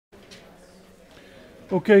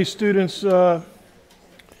Okay, students,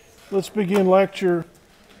 let's begin lecture.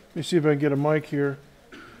 Let me see if I can get a mic here.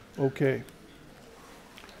 Okay.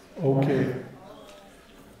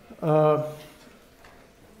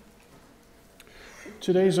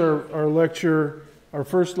 Today's our lecture, our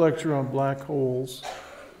first lecture on black holes.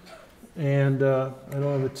 And I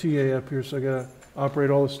don't have a TA up here, so I got to operate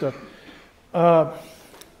all this stuff.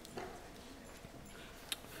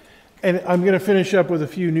 And I'm going to finish up with a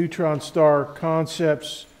few neutron star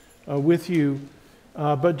concepts with you.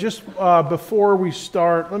 But just before we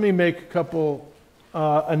start, let me make a couple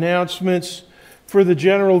announcements for the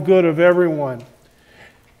general good of everyone.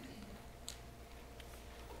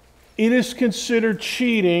 It is considered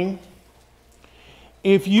cheating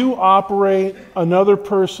if you operate another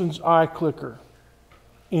person's iClicker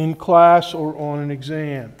in class or on an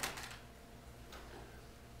exam.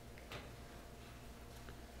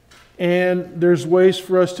 And there's ways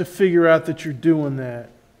for us to figure out that you're doing that,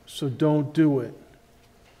 so don't do it.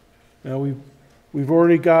 Now we've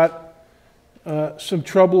already got some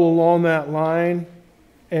trouble along that line,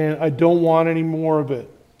 and I don't want any more of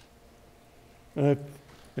it. And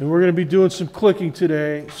we're going to be doing some clicking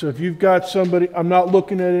today, so if you've got somebody, I'm not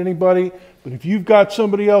looking at anybody, but if you've got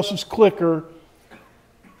somebody else's clicker,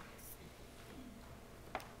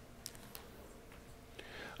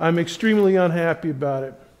 I'm extremely unhappy about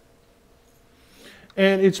it.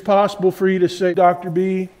 And it's possible for you to say, Dr.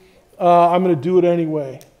 B, I'm going to do it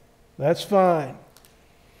anyway. That's fine.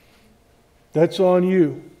 That's on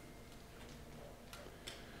you.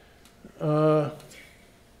 I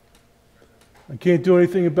can't do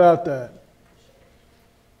anything about that.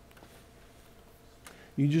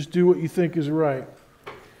 You just do what you think is right.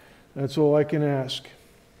 That's all I can ask.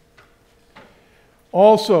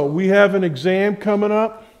 Also, we have an exam coming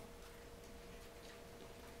up.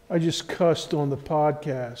 I just cussed on the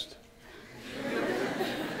podcast.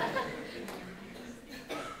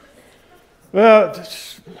 Well,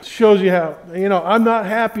 it shows you how, I'm not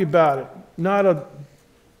happy about it. Not a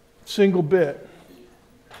single bit.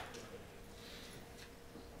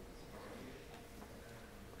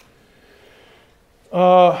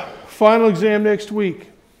 Final exam next week.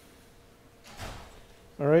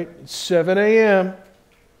 All right, it's 7 a.m.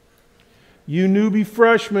 You newbie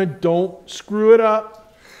freshmen, don't screw it up.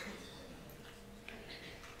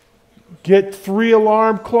 Get 3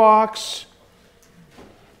 alarm clocks.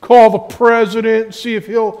 Call the president, see if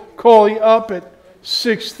he'll call you up at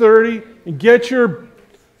 6:30, and get your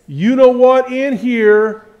you-know-what in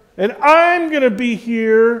here. And I'm going to be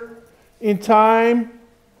here in time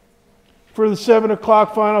for the 7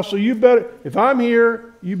 o'clock final. So you better, if I'm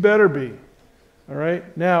here, you better be. All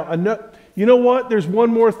right? Now, you know what? There's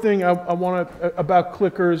one more thing I want to, about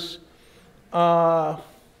clickers.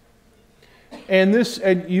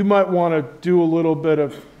 And you might want to do a little bit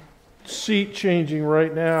of seat changing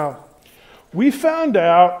right now. We found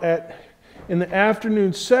out in the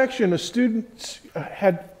afternoon section, a student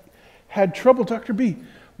had trouble. Dr. B,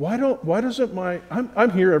 why doesn't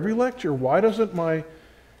I'm here every lecture. Why doesn't my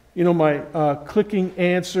clicking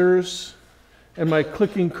answers and my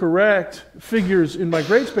clicking correct figures in my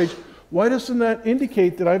grades page, why doesn't that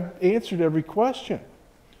indicate that I've answered every question?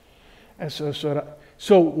 And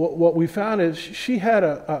so what we found is she had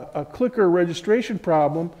a clicker registration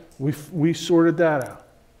problem. We sorted that out,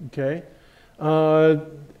 okay?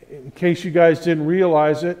 In case you guys didn't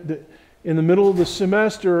realize it, in the middle of the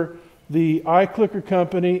semester, the iClicker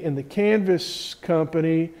company and the Canvas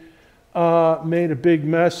company made a big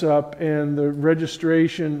mess up, and the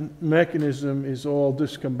registration mechanism is all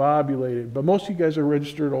discombobulated. But most of you guys are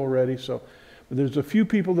registered already, so there's a few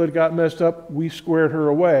people that got messed up. We squared her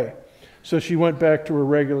away. So she went back to her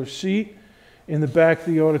regular seat in the back of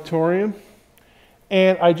the auditorium.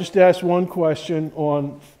 And I just asked one question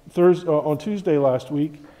on Tuesday last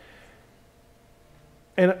week.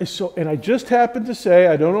 And I just happened to say,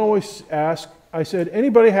 I don't always ask, I said,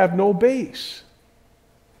 anybody have no base?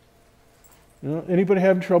 Anybody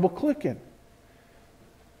having trouble clicking?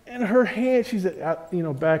 And her hand, she's back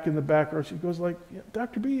in the back row, she goes like, yeah,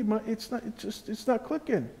 Dr. B, it's not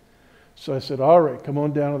clicking. So I said, all right, come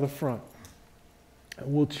on down to the front.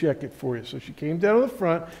 And we'll check it for you. So she came down to the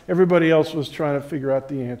front. Everybody else was trying to figure out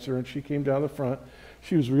the answer, and she came down to the front.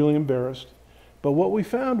 She was really embarrassed. But what we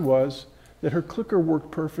found was that her clicker worked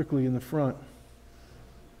perfectly in the front.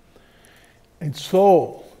 And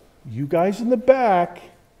so, you guys in the back,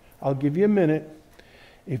 I'll give you a minute.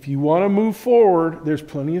 If you want to move forward, there's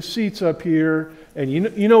plenty of seats up here. And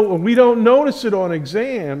we don't notice it on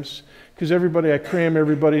exams because I cram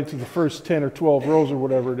everybody into the first 10 or 12 rows or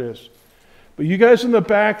whatever it is. But you guys in the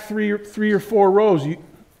back, three or four rows,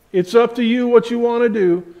 It's up to you what you want to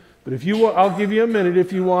do. But if you want, I'll give you a minute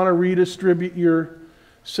if you want to redistribute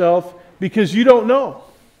yourself, because you don't know.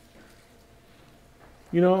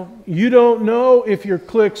 You know, you don't know if your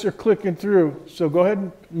clicks are clicking through. So go ahead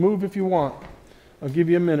and move if you want. I'll give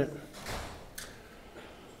you a minute.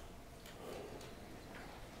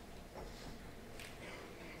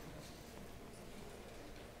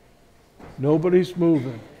 Nobody's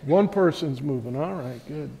moving. One person's moving. All right,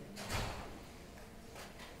 good.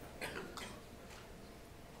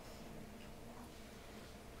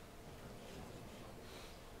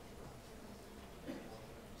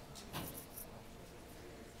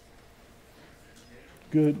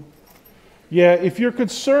 Good. Yeah, if you're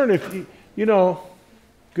concerned, you know,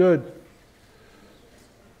 good.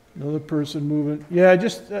 Another person moving. Yeah,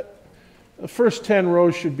 just the first 10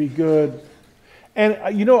 rows should be good.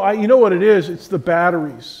 And you know what it is? It's the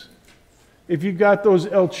batteries. If you got those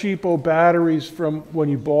El Cheapo batteries from when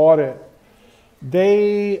you bought it,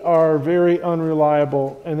 they are very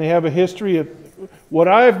unreliable, and they have a history of. What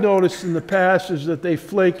I've noticed in the past is that they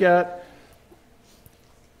flake out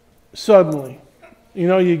suddenly. You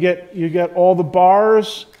know, you get all the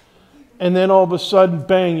bars, and then all of a sudden,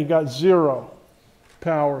 bang, you got zero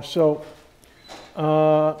power. So,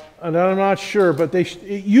 and I'm not sure, but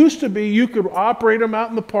it used to be you could operate them out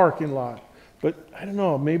in the parking lot. But I don't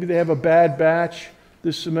know, maybe they have a bad batch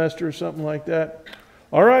this semester or something like that.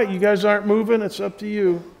 All right, you guys aren't moving. It's up to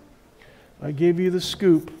you. I gave you the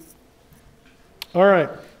scoop. All right.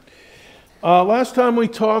 Last time we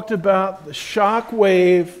talked about the shock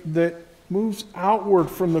wave that moves outward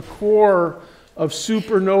from the core of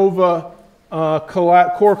supernova,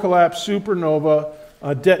 core collapse supernova,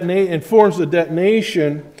 detonate and forms the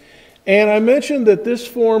detonation. And I mentioned that this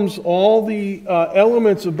forms all the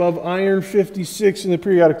elements above iron 56 in the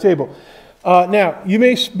periodic table. Now, you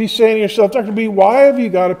may be saying to yourself, Dr. B, why have you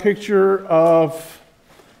got a picture of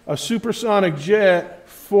a supersonic jet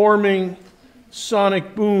forming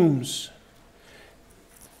sonic booms?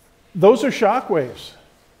 Those are shock waves.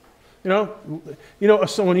 You know,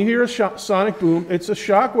 so when you hear a sonic boom, it's a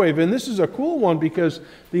shock wave. And this is a cool one because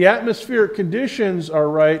the atmospheric conditions are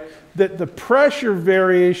right, that the pressure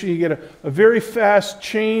variation, you get a very fast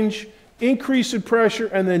change, increase in pressure,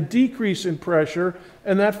 and then decrease in pressure,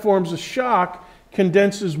 and that forms a shock,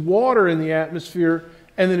 condenses water in the atmosphere,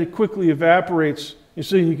 and then it quickly evaporates. You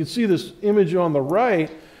see, you can see this image on the right.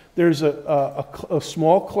 There's a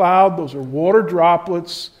small cloud. Those are water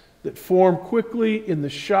droplets that form quickly in the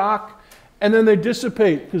shock, and then they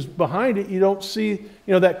dissipate because behind it you don't see,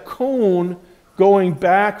 you know, that cone going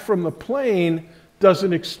back from the plane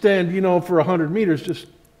doesn't extend, you know, for 100 meters, just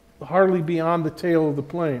hardly beyond the tail of the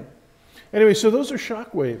plane. Anyway, so those are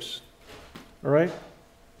shock waves, all right?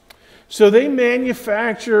 So they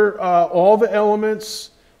manufacture all the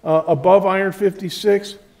elements above iron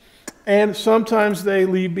 56, and sometimes they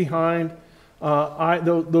leave behind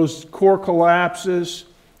those core collapses,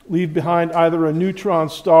 leave behind either a neutron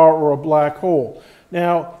star or a black hole.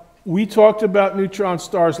 Now, we talked about neutron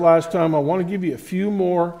stars last time. I want to give you a few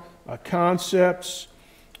more concepts.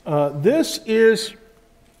 This is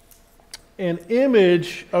an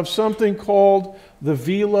image of something called the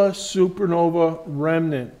Vela supernova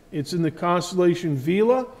remnant. It's in the constellation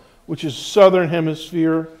Vela, which is southern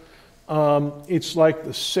hemisphere. It's like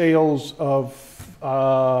the sails of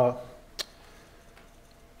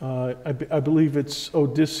I believe it's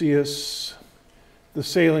Odysseus, the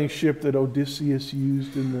sailing ship that Odysseus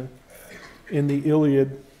used in the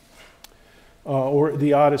Iliad, or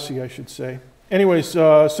the Odyssey, I should say. Anyways,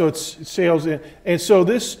 so it sails in. And so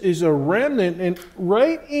this is a remnant, and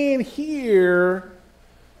right in here,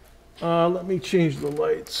 let me change the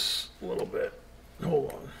lights a little bit.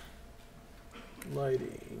 Hold on.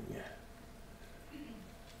 Lighting.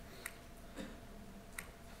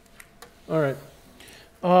 All right.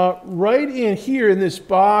 Right in here in this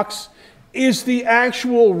box is the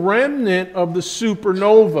actual remnant of the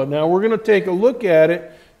supernova. Now we're going to take a look at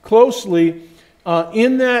it closely.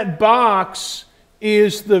 In that box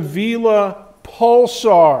is the Vela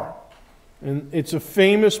pulsar. And it's a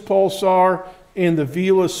famous pulsar in the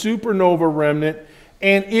Vela supernova remnant.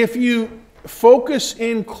 And if you focus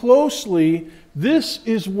in closely, this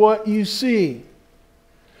is what you see.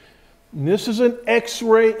 And this is an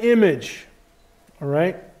X-ray image. All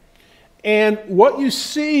right? And what you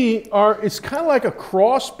see it's kind of like a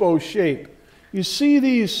crossbow shape. You see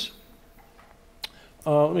these,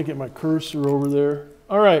 let me get my cursor over there.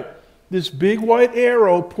 All right, this big white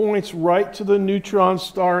arrow points right to the neutron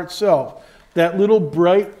star itself. That little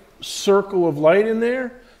bright circle of light in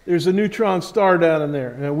there, there's a neutron star down in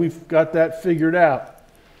there. And we've got that figured out.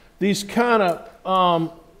 These kind of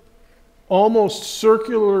almost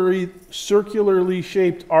circularly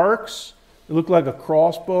shaped arcs. They look like a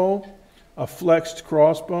crossbow, a flexed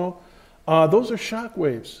crossbow. Those are shock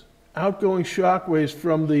waves, outgoing shock waves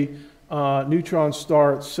from the neutron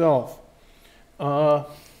star itself.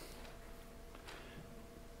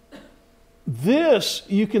 This,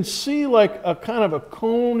 you can see like a kind of a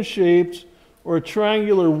cone-shaped or a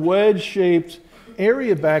triangular wedge-shaped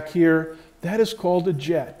area back here. That is called a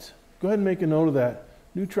jet. Go ahead and make a note of that.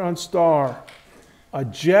 Neutron star. A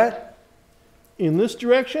jet in this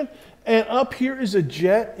direction, and up here is a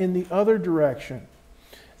jet in the other direction.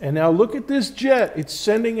 And now look at this jet. It's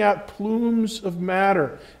sending out plumes of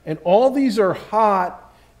matter. And all these are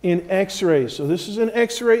hot in X-rays. So this is an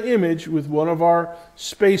X-ray image with one of our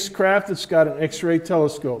spacecraft that's got an X-ray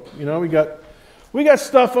telescope. You know, we got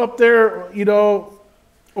stuff up there, you know,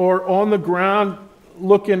 or on the ground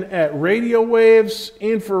looking at radio waves,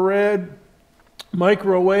 infrared,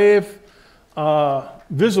 microwave,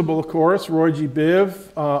 visible, of course, Roy G. Biv,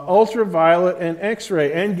 ultraviolet and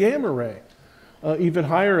X-ray and gamma ray, even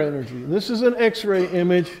higher energy. This is an X-ray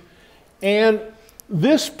image, and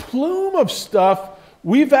this plume of stuff,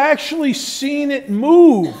 we've actually seen it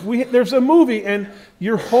move. There's a movie, and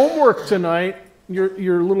your homework tonight,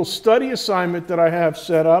 your little study assignment that I have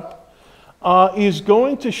set up, is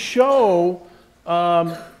going to show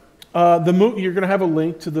the movie. You're going to have a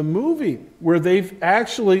link to the movie where they've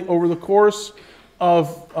actually, over the course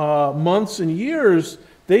of months and years,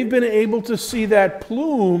 they've been able to see that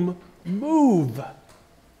plume move.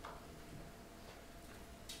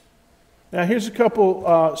 Now here's a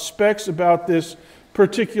couple specs about this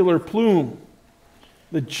particular plume,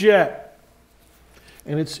 the jet,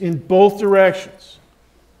 and it's in both directions.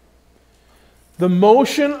 The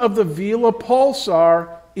motion of the Vela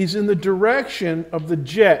pulsar is in the direction of the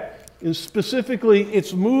jet, and specifically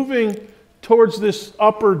it's moving towards this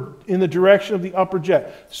upper, in the direction of the upper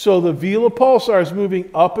jet. So the Vela pulsar is moving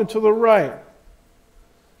up and to the right.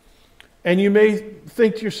 And you may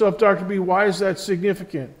think to yourself, Dr. B, why is that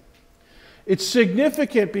significant? It's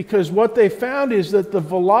significant because what they found is that the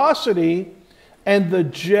velocity and the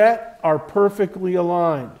jet are perfectly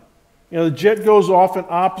aligned. You know, the jet goes off in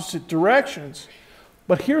opposite directions.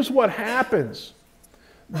 But here's what happens.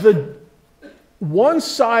 The one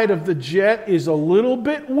side of the jet is a little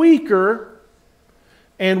bit weaker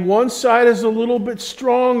and one side is a little bit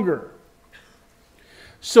stronger.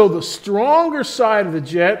 So the stronger side of the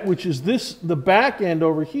jet, which is this, the back end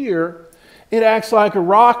over here, it acts like a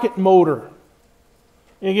rocket motor.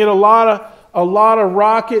 You get a lot of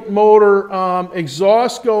rocket motor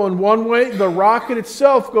exhaust going one way. The rocket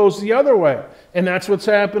itself goes the other way. And that's what's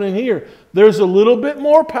happening here. There's a little bit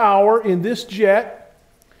more power in this jet.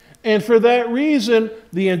 And for that reason,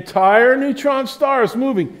 the entire neutron star is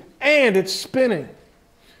moving. And it's spinning.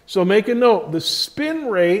 So make a note. The spin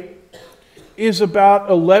rate is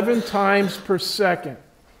about 11 times per second.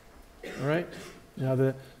 All right? Now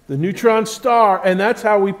the neutron star, and that's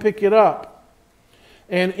how we pick it up.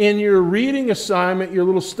 And in your reading assignment, your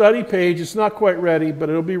little study page, it's not quite ready, but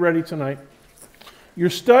it'll be ready tonight. Your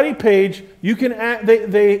study page, you can add,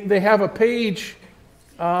 they have a page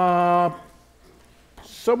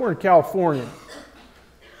somewhere in California.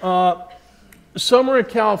 Somewhere in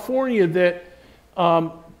California that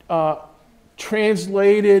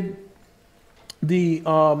translated the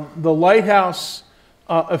lighthouse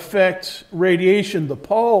effect radiation, the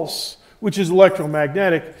pulse, which is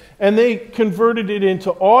electromagnetic, and they converted it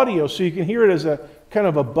into audio so you can hear it as a kind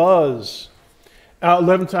of a buzz,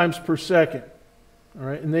 11 times per second. All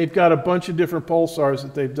right, and they've got a bunch of different pulsars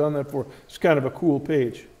that they've done that for. It's kind of a cool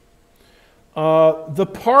page. The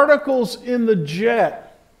particles in the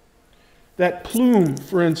jet, that plume,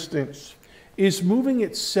 for instance, is moving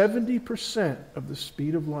at 70% of the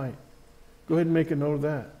speed of light. Go ahead and make a note of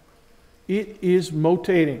that. It is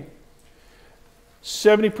motating.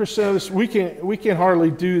 70% of this, we can't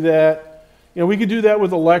hardly do that. You know, we could do that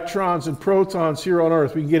with electrons and protons here on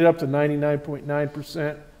Earth. We can get it up to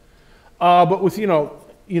 99.9%. But with, you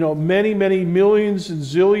know, many millions and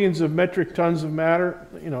zillions of metric tons of matter,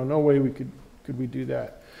 no way could we do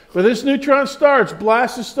that. But this neutron star, it's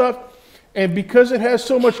blasting stuff, and because it has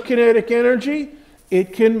so much kinetic energy,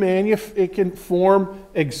 it can form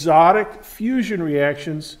exotic fusion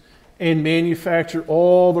reactions and manufacture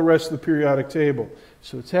all the rest of the periodic table.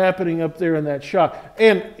 So it's happening up there in that shock,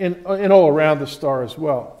 and all around the star as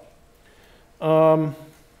well. The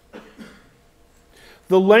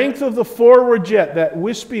length of the forward jet, that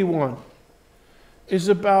wispy one, is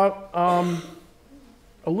about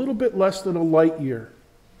a little bit less than a light year.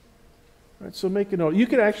 Right, so make a note. You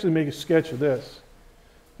can actually make a sketch of this.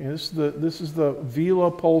 This is the Vela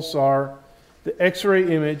pulsar the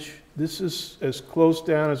X-ray image. This is as close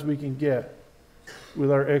down as we can get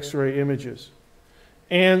with our X-ray images.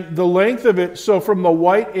 And the length of it, so from the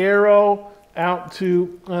white arrow out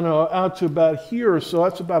to, I don't know, out to about here or so,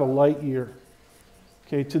 that's about a light year.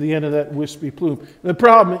 Okay, to the end of that wispy plume. And the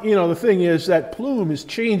problem, the thing is that plume is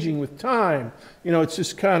changing with time. It's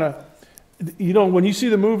just kind of, when you see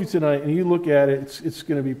the movie tonight and you look at it, it's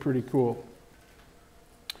going to be pretty cool.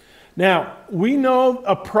 Now, we know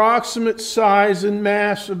approximate size and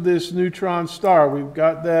mass of this neutron star. We've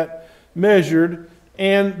got that measured.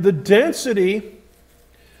 And the density,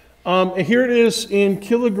 here it is in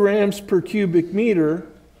kilograms per cubic meter,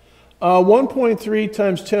 1.3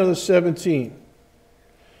 times 10 to the 17.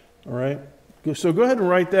 All right? So go ahead and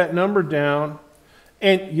write that number down.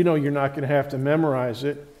 And you're not going to have to memorize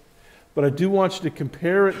it. But I do want you to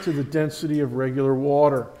compare it to the density of regular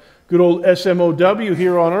water. Good old SMOW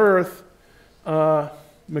here on Earth,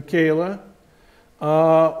 Michaela,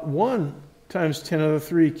 1 times 10 to the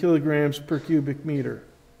 3 kilograms per cubic meter.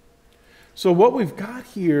 So what we've got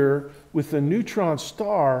here with the neutron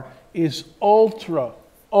star is ultra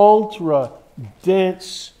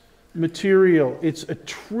dense material. It's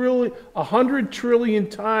 100 trillion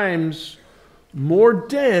times more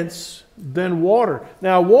dense than water.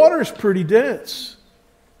 Now, water is pretty dense.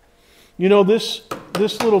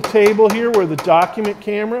 This little table here where the document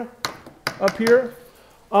camera up here,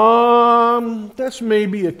 that's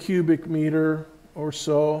maybe a cubic meter or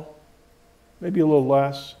so, maybe a little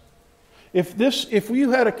less. If we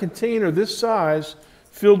had a container this size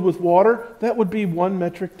filled with water, that would be 1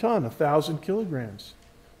 metric ton, 1,000 kilograms.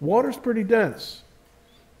 Water's pretty dense,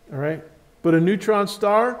 all right? But a neutron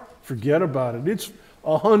star, forget about it. It's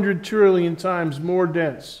 100 trillion times more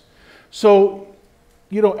dense. So,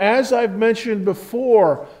 as I've mentioned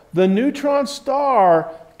before, the neutron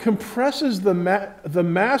star compresses the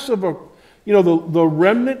mass of the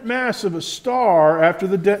remnant mass of a star after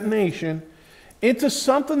the detonation into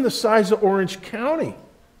something the size of Orange County.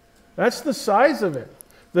 That's the size of it.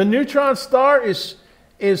 The neutron star is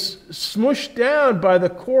smushed down by the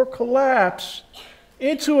core collapse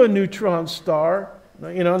into a neutron star,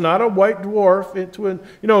 not a white dwarf,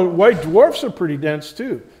 white dwarfs are pretty dense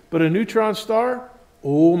too, but a neutron star,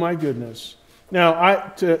 oh my goodness. Now,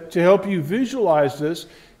 to help you visualize this,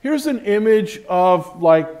 here's an image of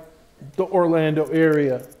like the Orlando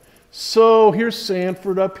area. So here's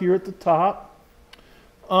Sanford up here at the top.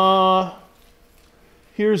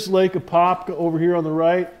 Here's Lake Apopka over here on the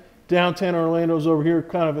right. Downtown Orlando's over here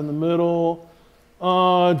kind of in the middle.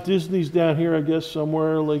 Disney's down here, I guess,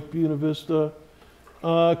 somewhere, Lake Buena Vista.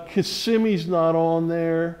 Kissimmee's not on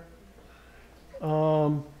there.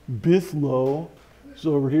 Bithlo is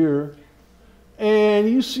over here. And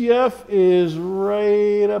UCF is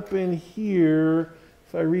right up in here,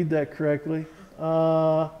 if I read that correctly.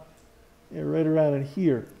 Yeah, right around in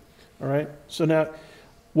here. All right. So now,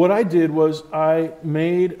 what I did was I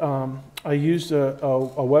used a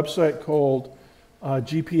website called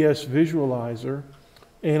GPS Visualizer,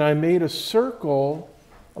 and I made a circle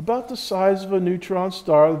about the size of a neutron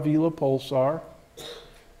star, the Vela pulsar,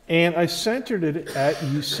 and I centered it at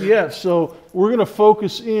UCF. So we're going to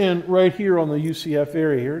focus in right here on the UCF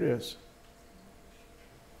area. Here it is.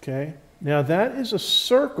 Okay. Now that is a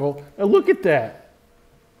circle. Now look at that.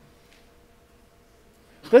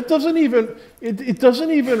 That doesn't even, it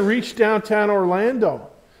doesn't even reach downtown Orlando.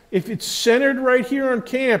 If it's centered right here on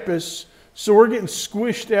campus, so we're getting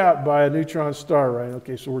squished out by a neutron star, right?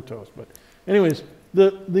 Okay, so we're toast. But anyways,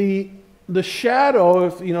 the shadow,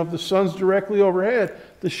 if the sun's directly overhead,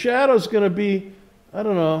 the shadow is going to be, I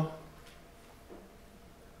don't know.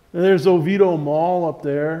 And there's Oviedo Mall up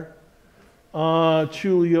there,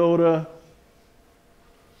 Chuliota,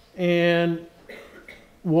 and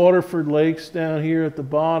Waterford Lakes down here at the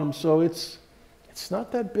bottom. So it's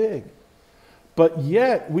not that big. But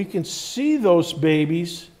yet we can see those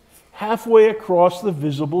babies halfway across the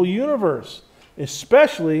visible universe,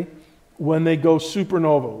 especially when they go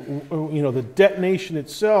supernova. The detonation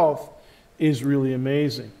itself is really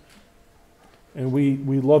amazing. And we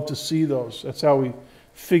love to see those. That's how we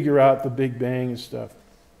figure out the Big Bang and stuff.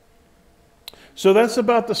 So that's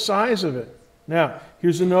about the size of it. Now,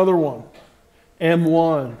 here's another one.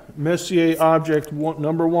 M1, Messier object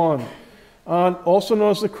number 1. Also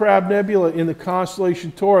known as the Crab Nebula in the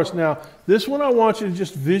constellation Taurus. Now, this one I want you to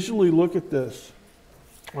just visually look at this.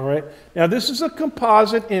 All right. Now, this is a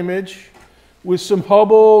composite image with some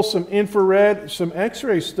Hubble, some infrared, some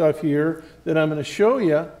X-ray stuff here that I'm going to show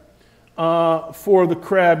you for the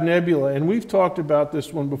Crab Nebula. And we've talked about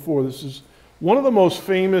this one before. This is one of the most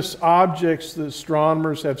famous objects that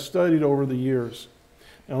astronomers have studied over the years.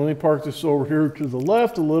 Now let me park this over here to the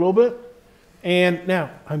left a little bit. And now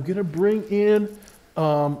I'm going to bring in,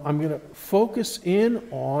 I'm going to focus in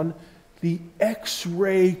on the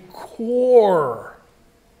X-ray core.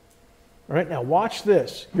 All right, now watch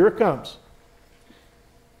this. Here it comes.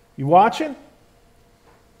 You watching?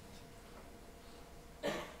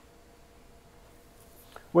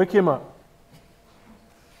 Wake him up.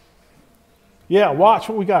 Yeah, watch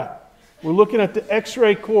what we got. We're looking at the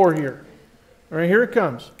X-ray core here. All right, here it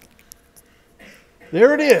comes.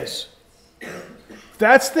 There it is.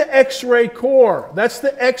 That's the X-ray core. That's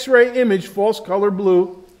the X-ray image, false color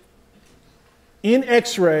blue, in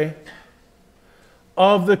X-ray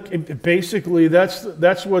of the, basically that's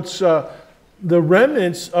what's the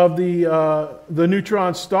remnants of the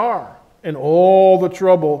neutron star and all the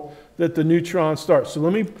trouble that the neutron star. So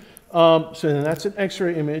let me, so then that's an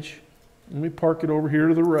X-ray image. Let me park it over here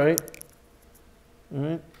to the right. All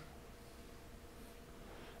right.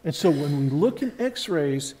 And so when we look in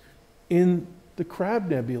X-rays in the Crab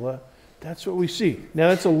Nebula, that's what we see. Now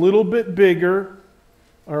that's a little bit bigger.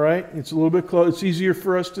 All right, it's a little bit close. It's easier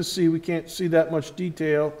for us to see. We can't see that much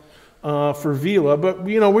detail for Vela, but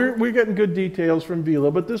you know we're getting good details from Vela.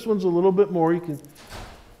 But this one's a little bit more. You can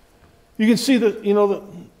see the the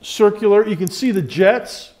circular. You can see the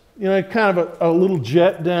jets. You know, kind of a little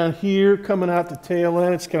jet down here coming out the tail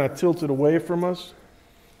end. It's kind of tilted away from us.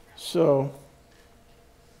 So,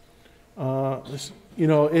 there's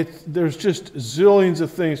just zillions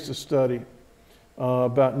of things to study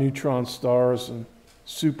about neutron stars and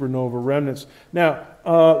supernova remnants. Now,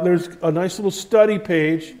 there's a nice little study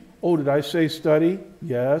page. Oh, did I say study?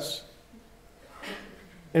 Yes.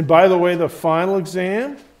 And by the way, the final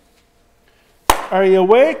exam. Are you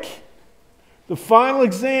awake? The final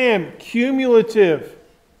exam, cumulative.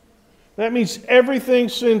 That means everything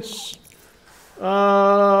since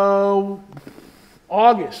August,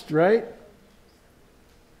 right?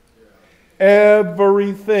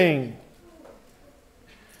 Everything.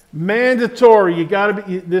 Mandatory. You got to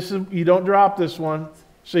be. You don't drop this one.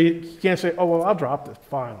 So you can't say, "Oh well, I'll drop this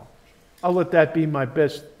final. I'll let that be my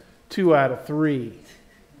best 2 out of 3.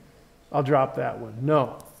 I'll drop that one."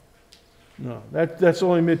 No. That's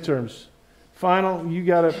only midterms. Final, you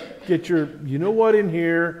got to get your, you know what, in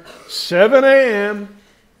here, 7 a.m.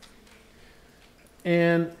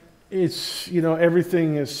 And it's,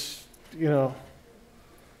 everything is,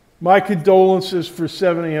 my condolences for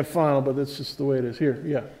 7 a.m. final, but that's just the way it is here.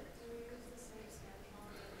 Yeah.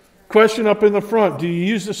 Question up in the front. Do you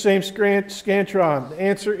use the same Scantron? The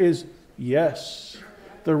answer is yes.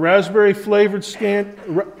 The raspberry flavored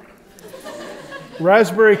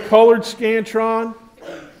raspberry colored Scantron.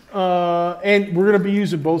 And we're going to be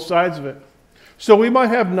using both sides of it. So we might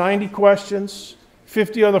have 90 questions,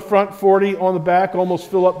 50 on the front, 40 on the back,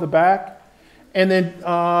 almost fill up the back. And then,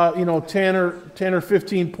 10 or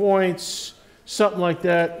 15 points, something like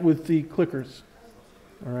that with the clickers.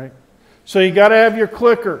 All right. So you got to have your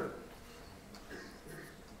clicker.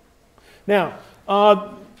 Now,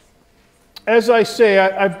 as I say,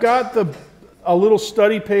 I've got a little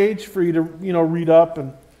study page for you to, read up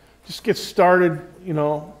and just get started,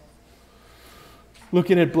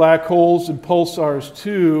 looking at black holes and pulsars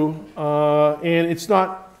too. And it's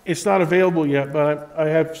not available yet, but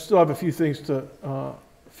I still have a few things to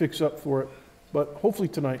fix up for it. But hopefully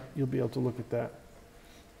tonight you'll be able to look at that,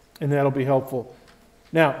 and that'll be helpful.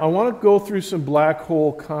 Now, I want to go through some black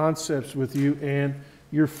hole concepts with you, and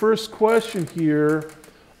your first question here,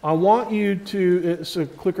 I want you to, it's a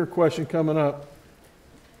clicker question coming up.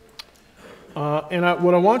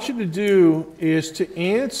 What I want you to do is to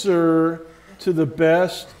answer to the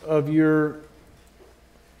best of your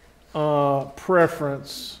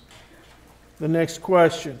preference the next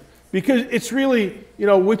question. Because it's really,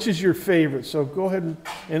 which is your favorite. So go ahead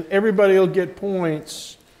and everybody will get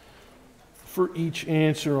points for each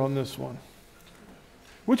answer on this one.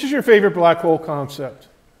 Which is your favorite black hole concept?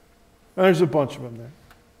 And there's a bunch of them there.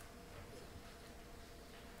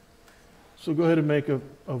 So go ahead and make a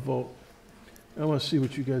vote. I want to see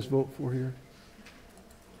what you guys vote for here.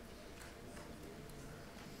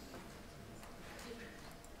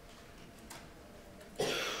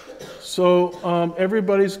 So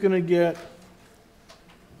everybody's going to get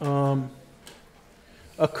a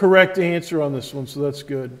correct answer on this one, so that's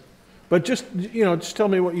good. But just tell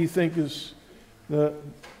me what you think is the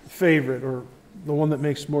favorite or the one that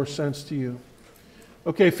makes more sense to you.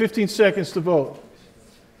 Okay, 15 seconds to vote.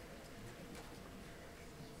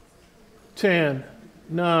 10,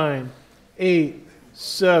 9, 8,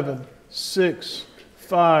 7, 6,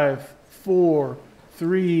 5, 4,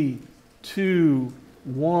 3, 2,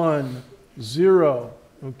 1, 0.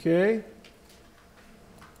 Okay?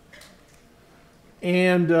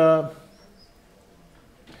 And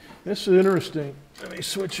this is interesting. Let me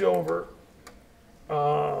switch over.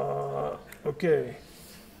 Okay.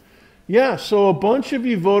 Yeah, so a bunch of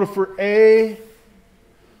you voted for A.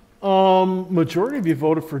 Majority of you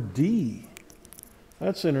voted for D.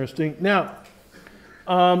 That's interesting. Now,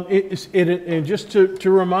 and just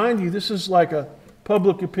to remind you, this is like a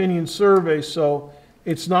public opinion survey, so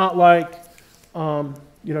it's not like, but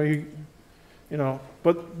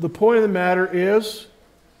the point of the matter is,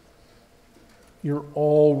 you're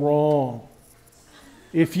all wrong.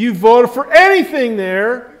 If you voted for anything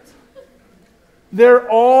there, they're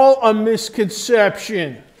all a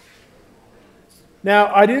misconception.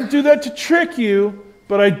 Now, I didn't do that to trick you,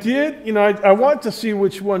 but I did, I want to see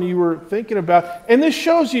which one you were thinking about. And this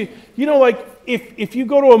shows you, like if you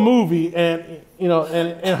go to a movie and,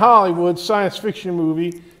 in Hollywood, science fiction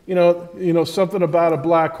movie, something about a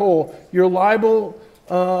black hole, you're liable,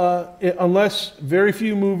 unless very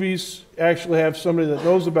few movies actually have somebody that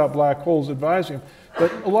knows about black holes advising them.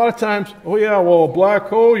 But a lot of times, a black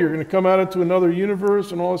hole, you're going to come out into another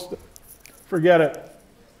universe and all this stuff. Forget it.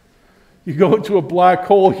 You go into a black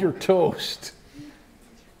hole, you're toast.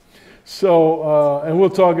 So, and we'll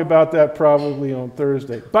talk about that probably on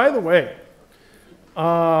Thursday. By the way,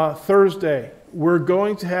 Thursday, we're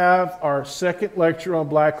going to have our second lecture on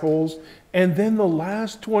black holes, and then the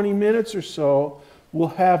last 20 minutes or so, we'll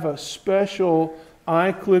have a special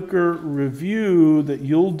iClicker review that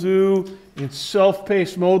you'll do in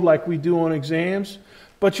self-paced mode like we do on exams,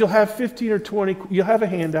 but you'll have 15 or 20, you'll have a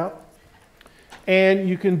handout, and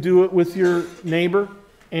you can do it with your neighbor,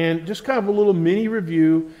 and just kind of a little mini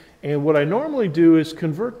review. And what I normally do is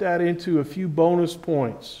convert that into a few bonus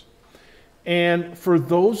points. And for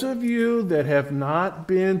those of you that have not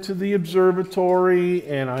been to the observatory,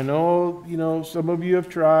 and I know, some of you have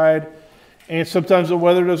tried, and sometimes the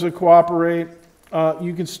weather doesn't cooperate,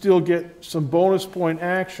 you can still get some bonus point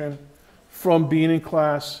action from being in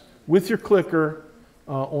class with your clicker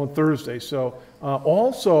on Thursday. So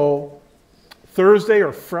also, Thursday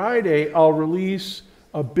or Friday, I'll release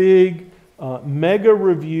a big mega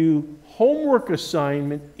review homework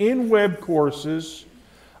assignment in web courses,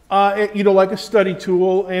 like a study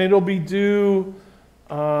tool, and it'll be due,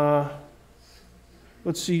 let's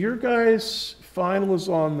see, your guys' final is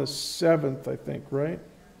on the 7th, I think, right?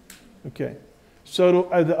 Okay. So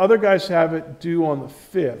the other guys have it due on the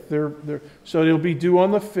 5th. So it'll be due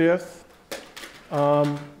on the 5th,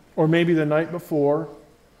 or maybe the night before.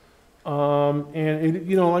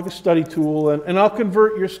 Like a study tool, and I'll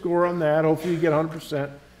convert your score on that. Hopefully you get 100%.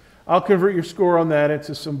 I'll convert your score on that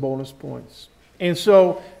into some bonus points. And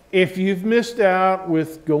so if you've missed out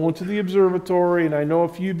with going to the observatory, and I know a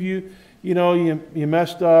few of you, you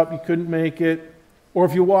messed up, you couldn't make it, or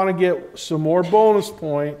if you want to get some more bonus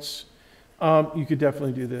points, you could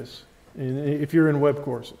definitely do this if you're in web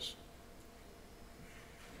courses.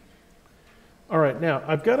 All right, now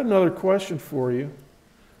I've got another question for you.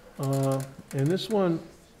 And this one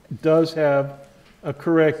does have a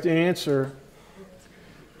correct answer.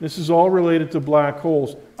 This is all related to black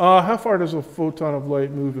holes. How far does a photon of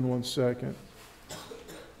light move in 1 second?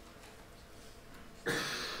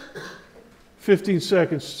 15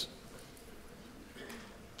 seconds.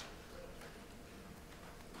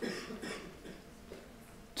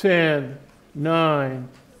 10, 9,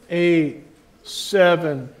 8,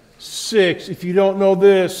 7, 6. If you don't know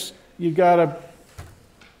this, you got to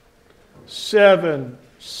 7,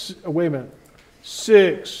 wait a minute,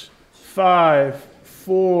 6, 5,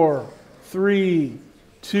 4, 3,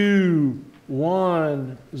 2,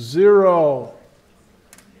 1, 0.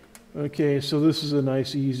 Okay, so this is a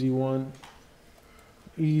nice easy one.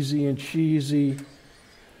 Easy and cheesy.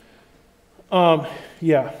 1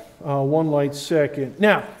 light second.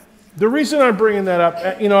 Now, the reason I'm bringing that up,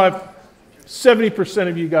 70%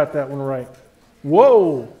 of you got that one right.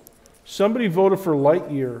 Whoa, somebody voted for light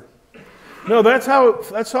year. No, that's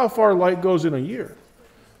how far light goes in a year.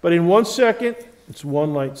 But in 1 second, it's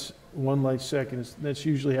one light second. That's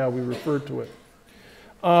usually how we refer to it.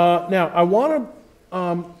 Now, I want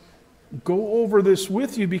to go over this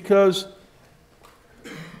with you because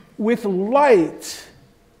with light,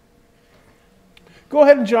 go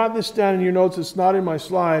ahead and jot this down in your notes. It's not in my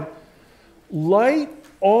slide. Light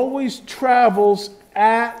always travels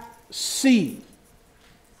at c.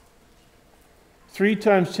 3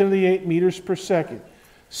 times 10 to the 8 meters per second.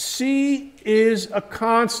 C is a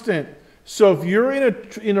constant. So if you're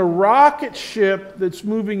in a rocket ship that's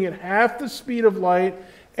moving at half the speed of light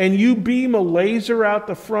and you beam a laser out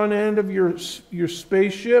the front end of your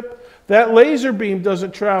spaceship, that laser beam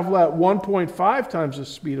doesn't travel at 1.5 times the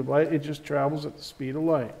speed of light. It just travels at the speed of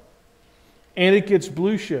light. and it gets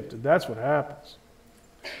blue shifted. That's what happens.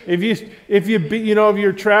 If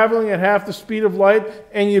you're traveling at half the speed of light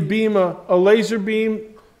and you beam a laser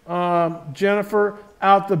beam, Jennifer,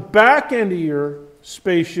 out the back end of your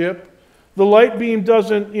spaceship, the light beam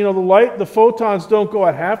doesn't, the photons don't go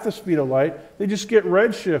at half the speed of light. They just get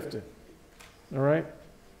red shifted. All right?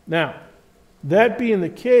 Now, that being the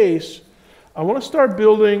case, I want to start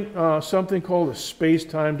building something called a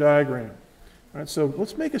space-time diagram. All right, so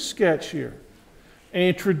let's make a sketch here.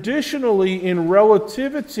 And traditionally, in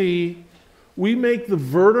relativity, we make the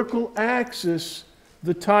vertical axis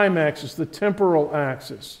the time axis, the temporal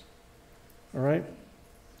axis. All right?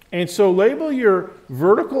 And so label your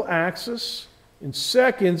vertical axis in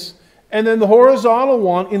seconds, and then the horizontal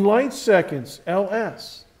one in light seconds,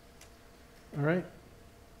 LS. All right?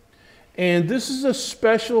 And this is a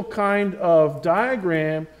special kind of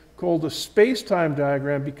diagram called a space-time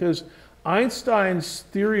diagram because Einstein's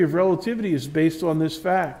theory of relativity is based on this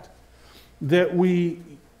fact, that we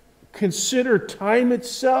consider time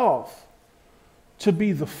itself to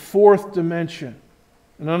be the fourth dimension.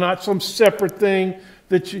 And not some separate thing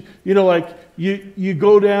that you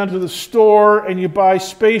go down to the store and you buy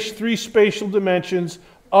three spatial dimensions,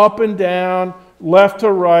 up and down, left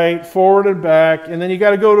to right, forward and back, and then you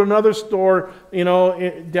got to go to another store,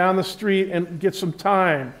 down the street and get some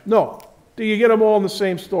time. No, you get them all in the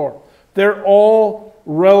same store. They're all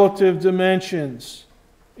relative dimensions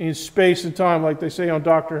in space and time, like they say on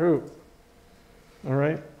Doctor Who. All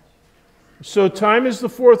right? So time is the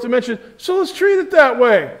fourth dimension. So let's treat it that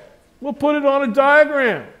way. We'll put it on a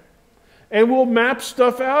diagram. And we'll map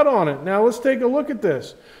stuff out on it. Now let's take a look at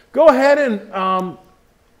this. Go ahead and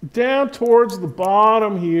down towards the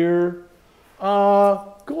bottom here,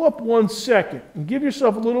 go up 1 second. And give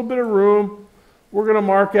yourself a little bit of room. We're going to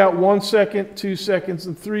mark out 1 second, 2 seconds,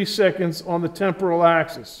 and 3 seconds on the temporal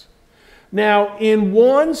axis. Now, in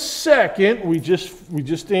 1 second, we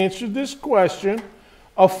just answered this question.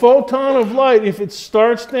 A photon of light, if it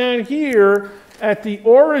starts down here at the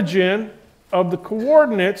origin of the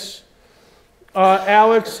coordinates,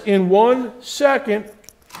 Alex, in 1 second,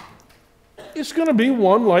 it's going to be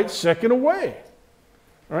 1 light second away.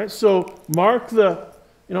 All right, so mark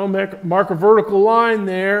mark a vertical line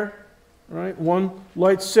there. Right, 1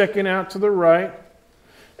 light second out to the right.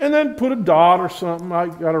 And then put a dot or something. I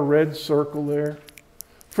got a red circle there.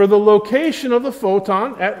 For the location of the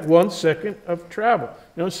photon at 1 second of travel.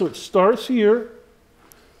 So it starts here,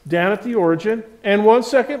 down at the origin, and 1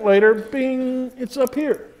 second later, bing, it's up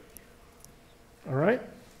here. All right?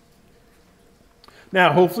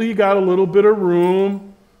 Now, hopefully you got a little bit of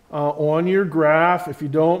room on your graph. If you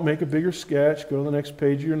don't, make a bigger sketch. Go to the next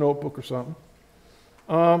page of your notebook or something.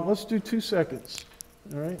 Let's do 2 seconds.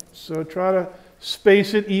 All right. So try to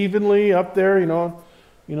space it evenly up there.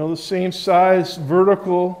 The same size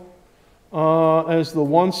vertical as the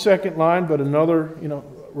 1 second line, but another,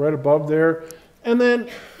 right above there. And then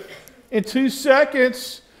in 2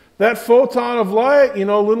 seconds, that photon of light,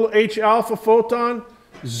 little H alpha photon,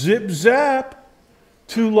 zip zap,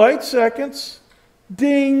 2 light seconds,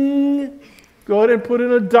 ding. Go ahead and put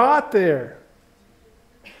in a dot there.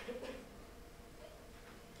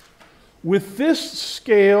 With this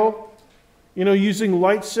scale, using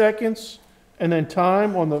light seconds and then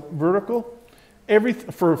time on the vertical,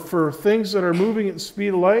 for things that are moving at the speed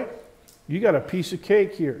of light, you got a piece of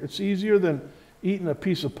cake here. It's easier than eating a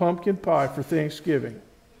piece of pumpkin pie for Thanksgiving.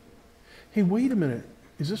 Hey, wait a minute.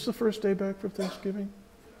 Is this the first day back from Thanksgiving?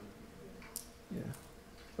 Yeah.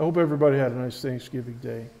 I hope everybody had a nice Thanksgiving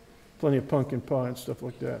day. Plenty of pumpkin pie and stuff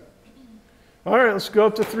like that. All right, let's go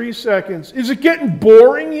up to 3 seconds. Is it getting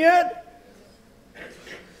boring yet?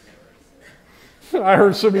 I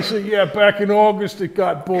heard somebody say, yeah, back in August it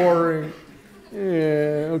got boring.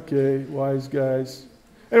 Yeah, okay, wise guys.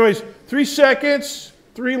 Anyways, 3 seconds,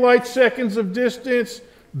 3 light seconds of distance,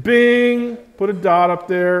 bing, put a dot up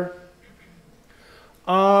there.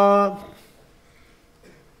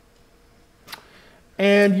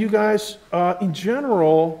 And you guys, in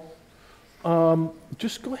general,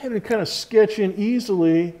 just go ahead and kind of sketch in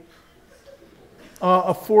easily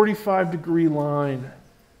a 45-degree line.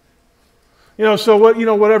 So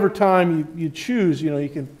whatever time you choose, you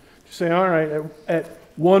can say, all right, at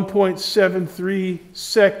 1.73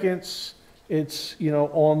 seconds, it's,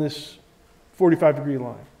 on this 45-degree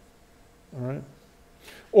line. All right?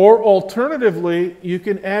 Or alternatively, you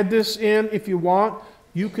can add this in if you want.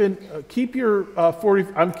 You can keep your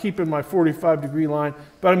I'm keeping my 45-degree line,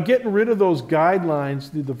 but I'm getting rid of those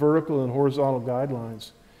guidelines, the vertical and horizontal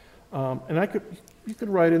guidelines. And you could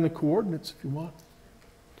write in the coordinates if you want.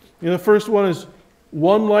 The first one is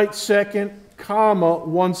 1 light second, comma,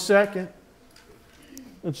 1 second.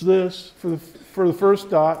 It's this for the first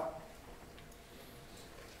dot,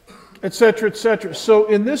 etc., etc. So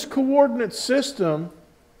in this coordinate system,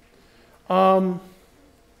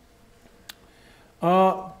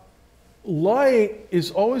 light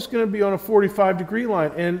is always going to be on a 45-degree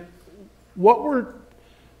line. And what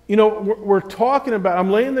we're talking about,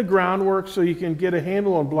 I'm laying the groundwork so you can get a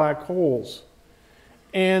handle on black holes.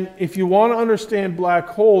 And if you want to understand black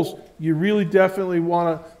holes, you really definitely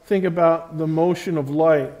want to think about the motion of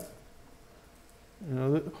light. You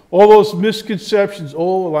know, all those misconceptions,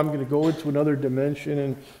 oh, well, I'm going to go into another dimension,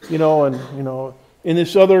 and in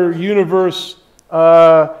this other universe,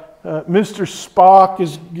 Mr. Spock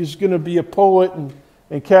is going to be a poet,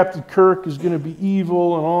 and Captain Kirk is going to be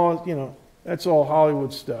evil, and all, that's all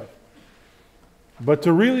Hollywood stuff. But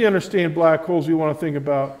to really understand black holes, we want to think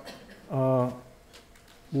about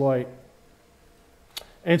light.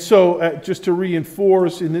 And so, just to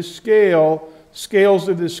reinforce, in this scales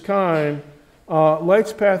of this kind,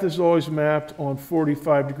 light's path is always mapped on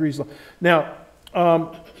 45 degrees. Now,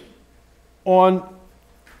 on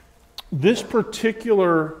this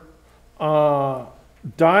particular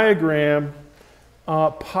diagram,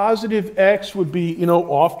 positive x would be,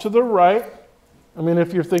 off to the right. I mean,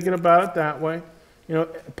 if you're thinking about it that way,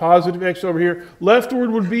 positive x over here.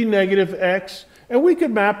 Leftward would be negative x. And we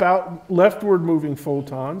could map out leftward moving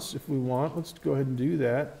photons if we want. Let's go ahead and do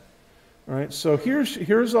that. All right, so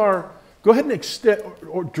here's our, go ahead and extend,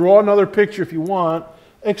 or draw another picture if you want.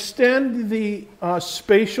 Extend the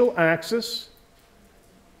spatial axis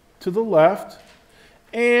to the left.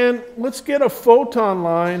 And let's get a photon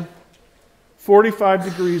line 45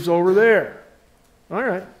 degrees over there. All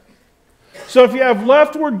right. So if you have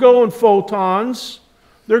leftward going photons,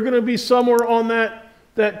 they're going to be somewhere on that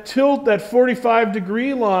tilt, that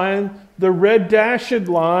 45-degree line, the red dashed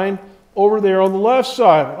line over there on the left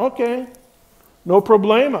side. Okay, no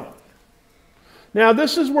problema. Now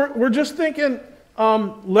this is where we're just thinking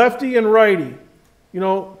lefty and righty,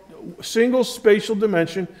 single spatial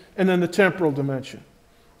dimension and then the temporal dimension.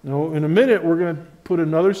 In a minute we're going to put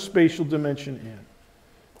another spatial dimension in.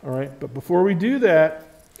 All right, but before we do that,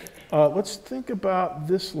 let's think about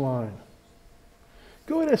this line.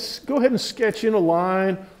 Go ahead and sketch in a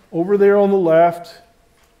line over there on the left.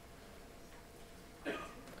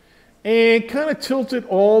 And kind of tilt it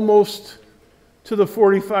almost to the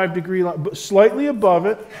 45-degree line, but slightly above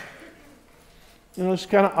it. Just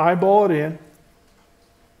kind of eyeball it in.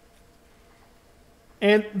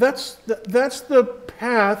 And that's the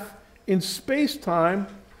path in space-time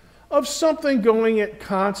of something going at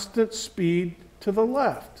constant speed to the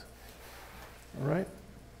left. All right?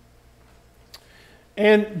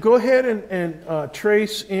 And go ahead and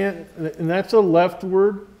trace in, and that's a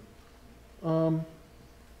leftward.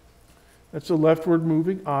 That's a leftward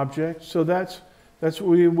moving object. So that's what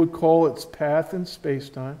we would call its path in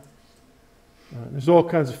space-time. There's all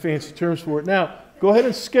kinds of fancy terms for it. Now, go ahead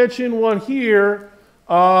and sketch in one here,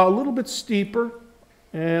 a little bit steeper,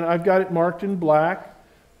 and I've got it marked in black.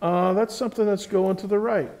 That's something that's going to the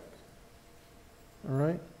right. All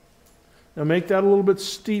right. Now make that a little bit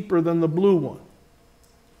steeper than the blue one.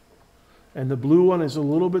 And the blue one is a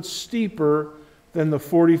little bit steeper than the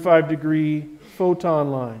 45-degree photon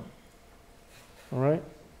line. All right?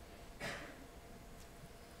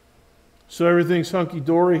 So everything's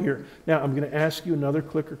hunky-dory here. Now, I'm going to ask you another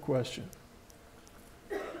clicker question.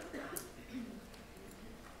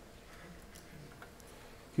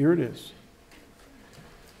 Here it is.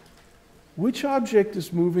 Which object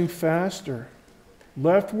is moving faster?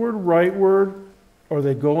 Leftward, rightward? Are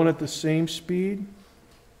they going at the same speed?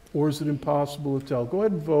 Or is it impossible to tell? Go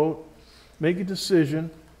ahead and vote. Make a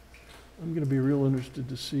decision. I'm going to be real interested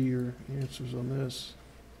to see your answers on this.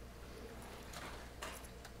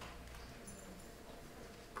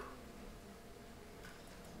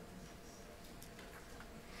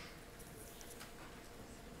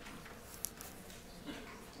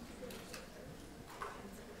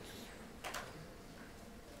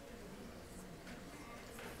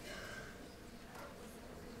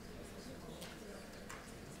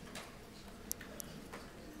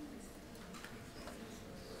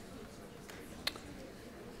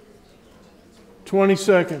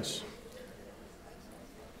 $20.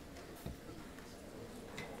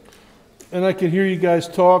 And I can hear you guys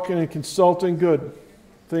talking and consulting. Good.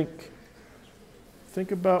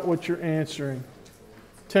 Think about what you're answering.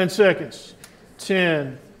 10 seconds.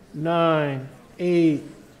 10, 9, 8,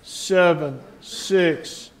 7,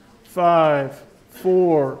 6, 5,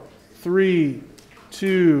 4, 3,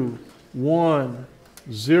 2, 1,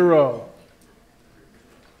 0.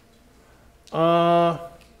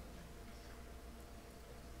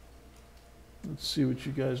 Let's see what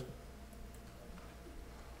you guys...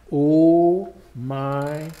 Oh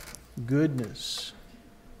my goodness.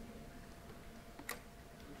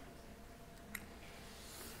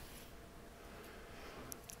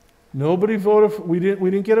 Nobody voted for, we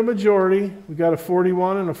didn't get a majority. We got a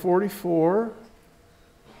 41 and a 44.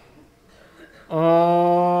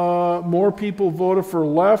 More people voted for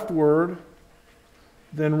leftward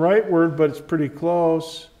than rightward, but it's pretty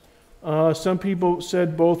close. Some people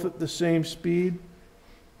said both at the same speed,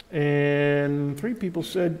 and 3 people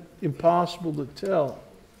said impossible to tell.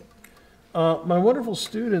 My wonderful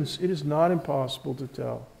students, it is not impossible to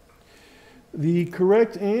tell. The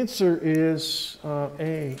correct answer is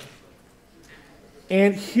A.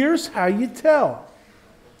 And here's how you tell.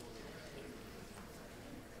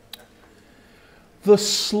 The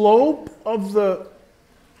slope of the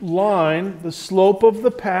line, the slope of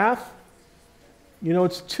the path, you know,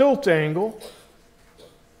 it's tilt angle,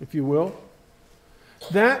 if you will.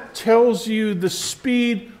 That tells you the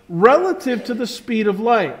speed relative to the speed of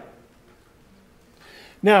light.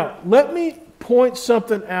 Now, let me point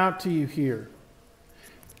something out to you here.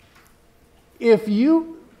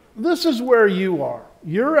 This is where you are.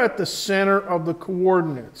 You're at the center of the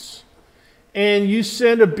coordinates. And you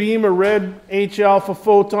send a beam of red H-alpha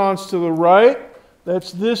photons to the right,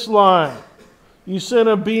 that's this line. You send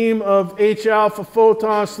a beam of H-alpha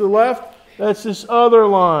photons to the left, that's this other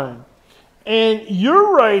line. And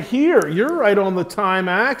you're right here. You're right on the time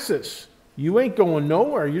axis. You ain't going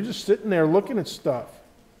nowhere. You're just sitting there looking at stuff.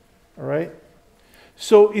 All right?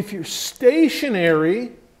 So if you're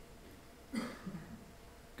stationary,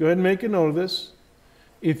 go ahead and make a note of this.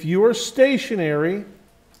 If you are stationary,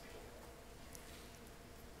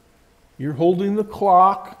 you're holding the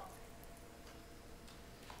clock,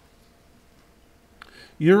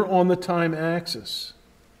 you're on the time axis.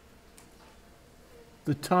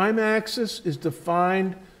 The time axis is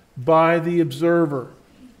defined by the observer.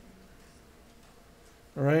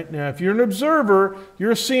 All right? Now, if you're an observer,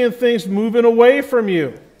 you're seeing things moving away from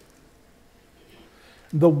you.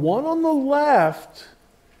 The one on the left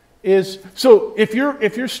is, so if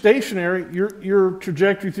you're stationary, your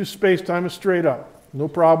trajectory through space-time is straight up. No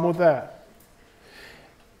problem with that.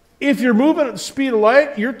 If you're moving at the speed of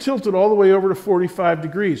light, you're tilted all the way over to 45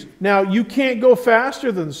 degrees. Now, you can't go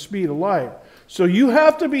faster than the speed of light. So you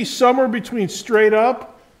have to be somewhere between straight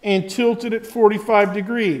up and tilted at 45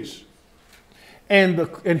 degrees. And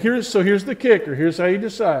here's the kicker. Here's how you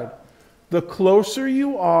decide. The closer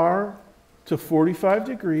you are to 45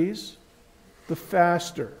 degrees, the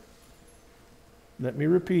faster. Let me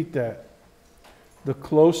repeat that. The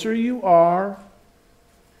closer you are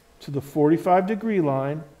to the 45 degree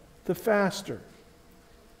line, the faster.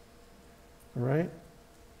 All right?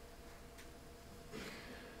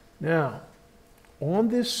 Now, on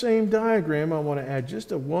this same diagram, I want to add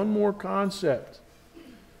just one more concept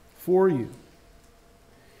for you.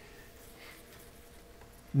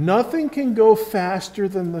 Nothing can go faster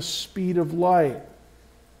than the speed of light.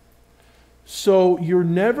 So you're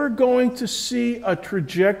never going to see a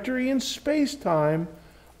trajectory in space-time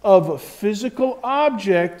of a physical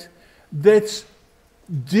object that's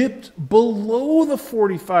dipped below the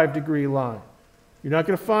 45 degree line. You're not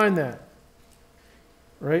going to find that.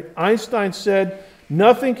 Right? Einstein said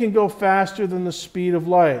nothing can go faster than the speed of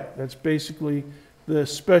light. That's basically the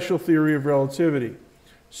special theory of relativity.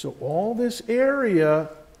 So all this area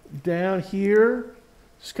down here,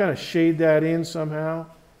 just kind of shade that in somehow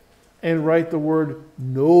and write the word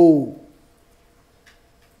no.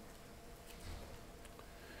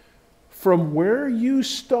 From where you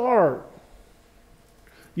start,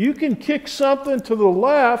 you can kick something to the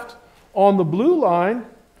left on the blue line.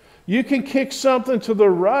 You can kick something to the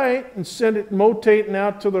right and send it rotating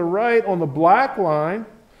out to the right on the black line.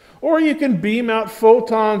 Or you can beam out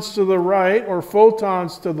photons to the right or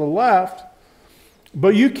photons to the left.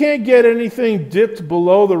 But you can't get anything dipped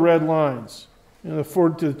below the red lines, to the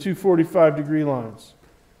 245 degree lines.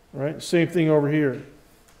 All right? Same thing over here.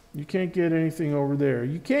 You can't get anything over there.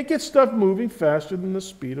 You can't get stuff moving faster than the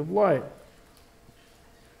speed of light.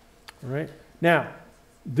 All right? Now,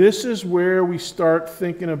 this is where we start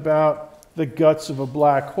thinking about the guts of a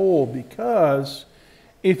black hole, because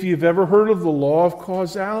if you've ever heard of the law of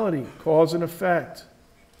causality, cause and effect,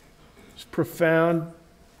 it's a profound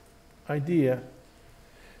idea.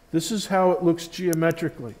 This is how it looks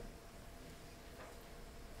geometrically.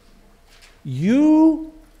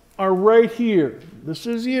 You are right here. This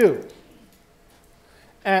is you.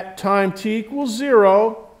 At time t equals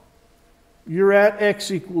 0, you're at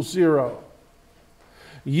x equals 0.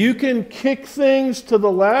 You can kick things to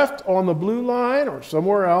the left on the blue line or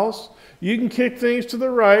somewhere else. You can kick things to the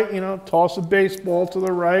right, toss a baseball to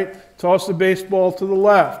the right, toss a baseball to the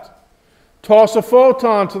left. Toss a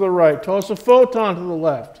photon to the right, toss a photon to the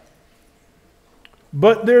left.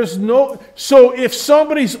 But there's no, so if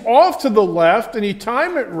somebody's off to the left and you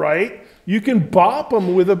time it right, you can bop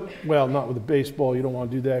them with not with a baseball, you don't want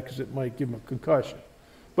to do that because it might give them a concussion.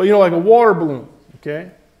 But like a water balloon,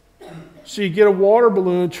 okay? So you get a water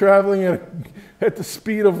balloon traveling at the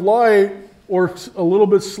speed of light or a little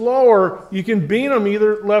bit slower, you can beam them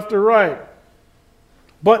either left or right.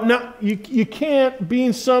 But you can't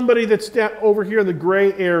beam somebody that's down over here in the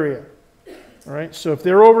gray area. All right, so if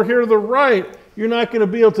they're over here to the right, you're not going to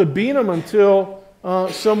be able to beam them until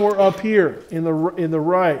somewhere up here in the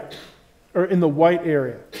right, or in the white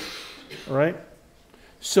area. All right,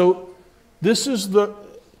 so this is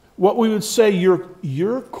what we would say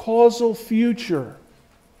your causal future.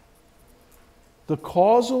 The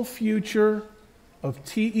causal future of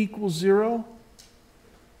t equals 0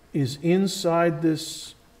 is inside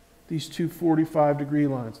these two 45-degree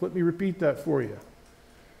lines. Let me repeat that for you.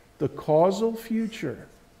 The causal future,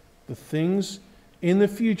 the things in the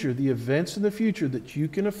future, the events in the future that you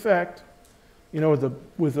can affect,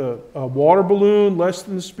 with a water balloon less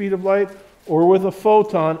than the speed of light or with a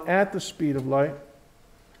photon at the speed of light,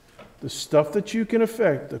 the stuff that you can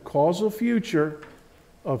affect, the causal future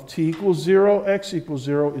of t equals 0, x equals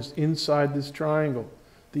 0 is inside this triangle,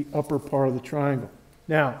 the upper part of the triangle.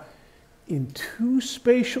 Now, in two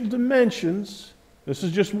spatial dimensions, this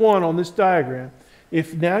is just one on this diagram,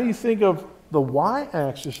 if now you think of the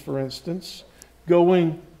y-axis, for instance,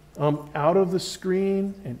 going out of the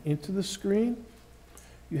screen and into the screen,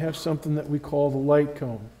 you have something that we call the light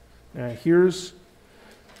cone. Now here's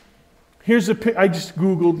I just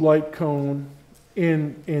Googled light cone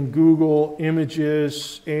in Google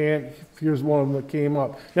Images, and here's one of them that came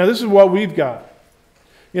up. Now this is what we've got.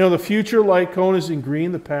 The future light cone is in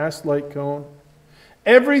green, the past light cone.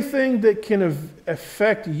 Everything that can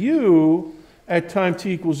affect you at time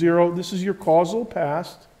t equals 0, this is your causal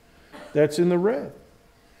past, that's in the red.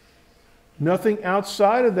 Nothing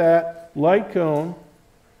outside of that light cone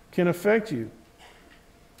can affect you.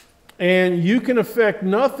 And you can affect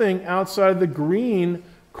nothing outside the green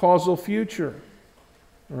causal future.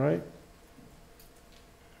 All right?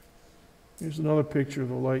 Here's another picture of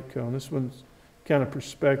the light cone. This one's kind of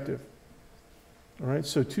perspective. All right,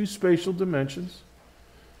 so two spatial dimensions.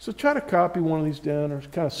 So try to copy one of these down or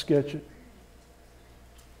kind of sketch it.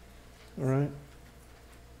 All right?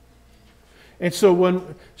 And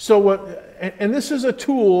and this is a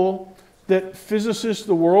tool that physicists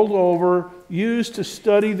the world over use to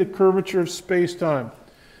study the curvature of space-time.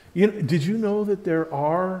 Did you know that there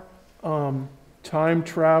are time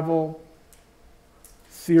travel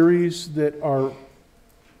theories that are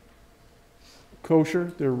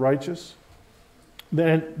kosher, they're righteous?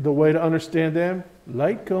 Then the way to understand them,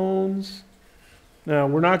 light cones. Now,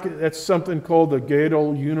 that's something called the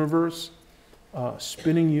Gödel universe,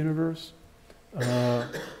 spinning universe. And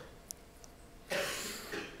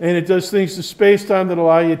it does things to space-time that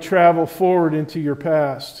allow you to travel forward into your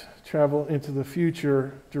past, travel into the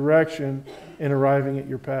future direction and arriving at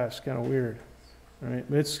your past. Kind of weird, right?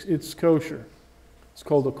 It's kosher. It's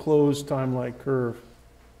called a closed time-like curve.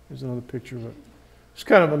 There's another picture of it. It's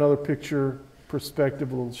kind of another picture,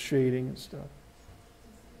 perspective, a little shading and stuff.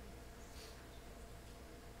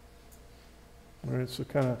 All right, so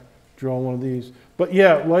kind of draw one of these. But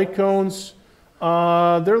yeah, light cones,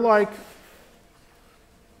 they're like,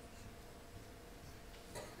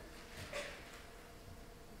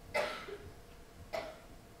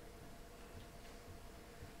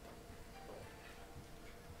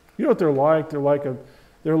 you know what they're like?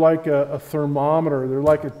 They're like a thermometer. They're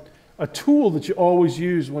like a tool that you always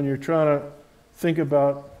use when you're trying to think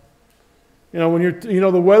about, when you're,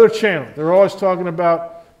 the Weather Channel. They're always talking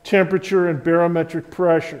about temperature and barometric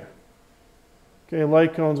pressure. Okay,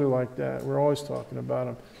 light cones are like that. We're always talking about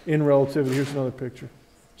them in relativity. Here's another picture.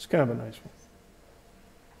 It's kind of a nice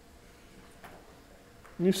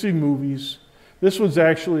one. You see movies. This one's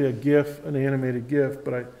actually a GIF, an animated GIF,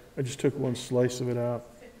 but I just took one slice of it out.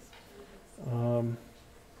 All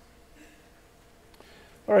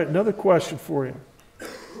right, another question for you.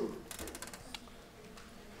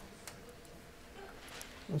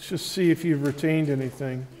 Let's just see if you've retained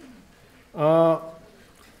anything.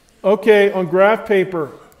 Okay, on graph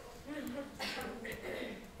paper.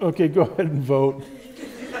 Okay, go ahead and vote.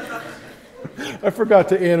 I forgot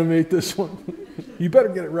to animate this one. You better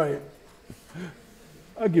get it right.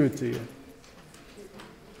 I'll give it to you.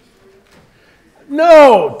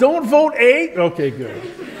 No, don't vote 8. Okay, good.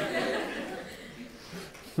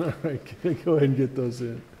 All right, go ahead and get those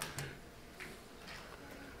in.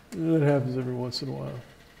 That happens every once in a while.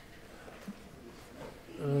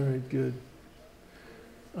 All right, good.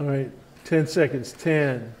 All right, 10 seconds.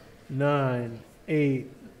 10, 9,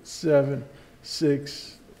 8, 7,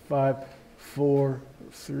 6, 5, 4,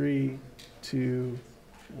 3, 2,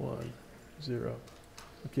 1, 0.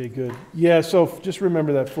 Okay, good. Yeah, so just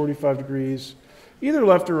remember that 45 degrees, either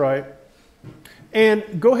left or right. And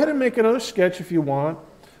go ahead and make another sketch if you want.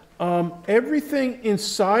 Everything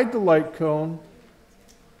inside the light cone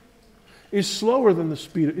is slower than the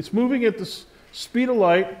speed. It's moving at the speed of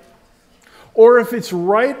light. Or if it's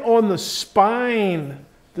right on the spine,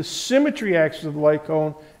 the symmetry axis of the light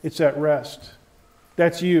cone, it's at rest.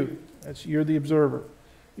 That's you. You're the observer.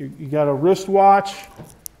 You got a wristwatch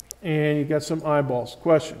and you got some eyeballs.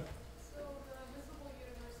 Question? So the visible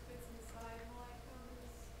universe fits inside the light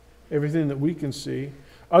cones? Everything that we can see.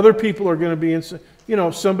 Other people are going to be inside. You know,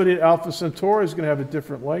 somebody at Alpha Centauri is going to have a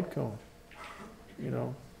different light cone. You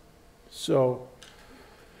know. So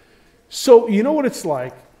you know what it's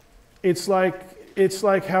like? It's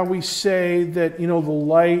like how we say that, you know, the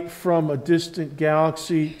light from a distant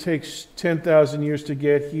galaxy takes 10,000 years to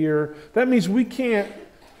get here. That means we can't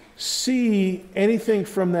see anything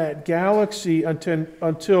from that galaxy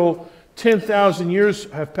until 10,000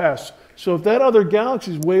 years have passed. So if that other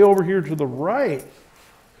galaxy is way over here to the right,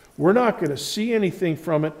 we're not going to see anything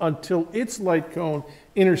from it until its light cone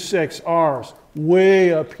intersects ours,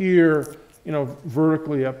 way up here, you know,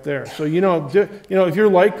 vertically up there. So, you know, if your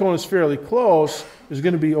light cone is fairly close, there's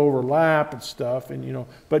going to be overlap and stuff, and, you know,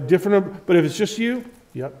 but different. But if it's just you,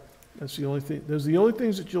 yep, that's the only thing. Those are the only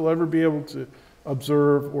things that you'll ever be able to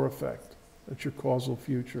observe or affect. That's your causal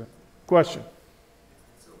future. Question? If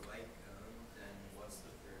it's a light cone, then what's the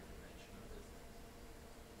third dimension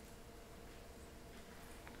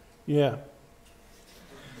of this? Yeah.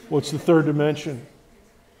 What's the third dimension?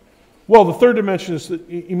 Well, the third dimension is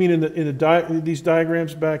you mean in these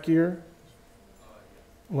diagrams back here,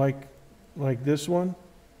 like this one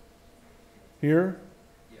here.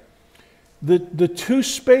 Yeah. The two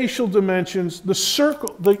spatial dimensions, the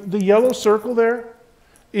circle, the yellow circle there,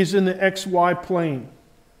 is in the XY plane.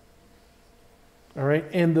 All right,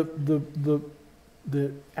 and the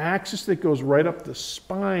axis that goes right up the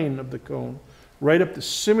spine of the cone, right up the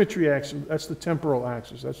symmetry axis, that's the temporal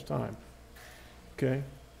axis. That's time. Okay.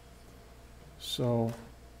 So,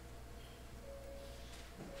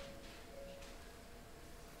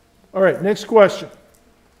 all right, next question.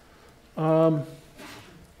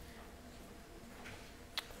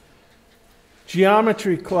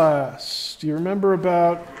 Geometry class. Do you remember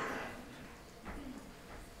about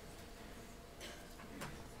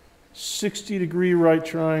 60-degree right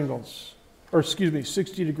triangles? Or excuse me,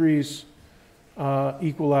 60 degrees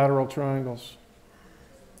equilateral triangles.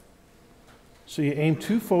 So you aim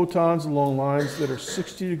two photons along lines that are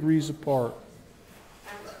 60 degrees apart.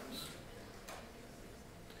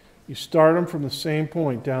 You start them from the same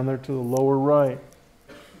point down there to the lower right.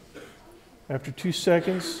 After 2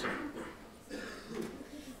 seconds,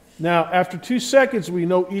 after 2 seconds, we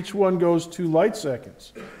know each one goes 2 light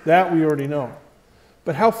seconds. That we already know.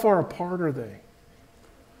 But how far apart are they?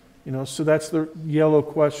 You know, so that's the yellow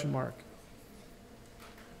question mark.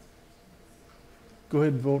 Go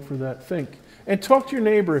ahead and vote for that. Think. And talk to your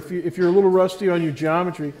neighbor if you're a little rusty on your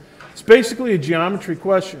geometry. It's basically a geometry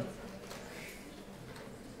question.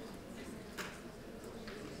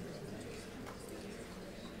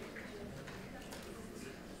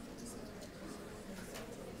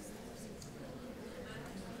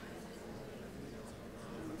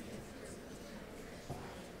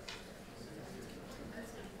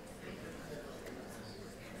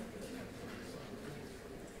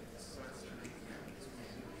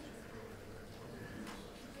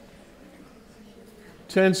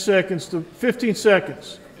 Ten seconds to 15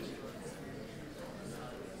 seconds.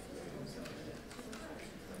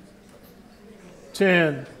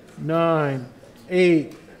 Ten, 9,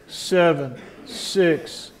 8, 7,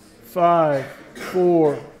 6, 5,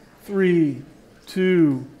 4, 3,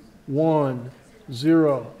 2, 1,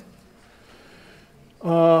 0.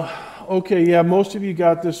 Okay, yeah, most of you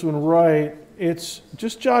got this one right. It's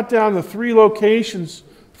just jot down the 3 locations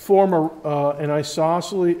form an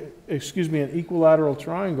an equilateral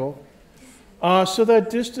triangle. So that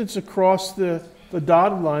distance across the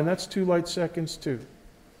dotted line, that's 2 light seconds too.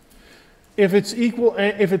 If it's in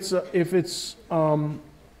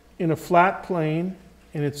a flat plane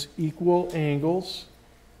and it's equal angles,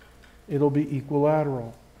 it'll be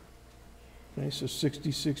equilateral. Okay, so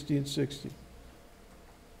 60, 60, and 60.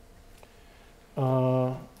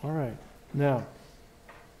 All right, now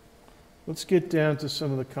let's get down to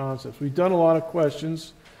some of the concepts. We've done a lot of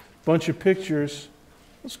questions, bunch of pictures.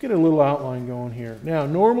 let's get a little outline going here. Now,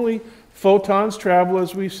 normally photons travel,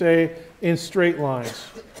 as we say, in straight lines.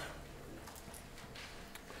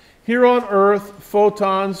 Here on Earth,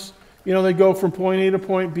 photons, they go from point A to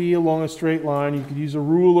point B along a straight line. You could use a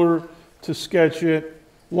ruler to sketch it.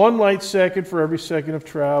 1 light second for every second of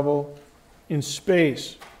travel in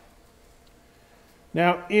space.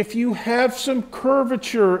 Now, if you have some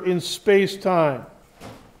curvature in space-time,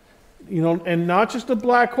 and not just a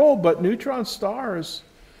black hole, but neutron stars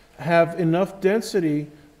have enough density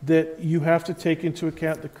that you have to take into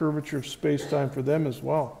account the curvature of space-time for them as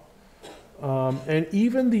well. And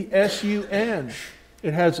even the SUN,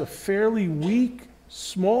 it has a fairly weak,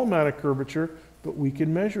 small amount of curvature, but we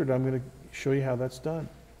can measure it. I'm going to show you how that's done,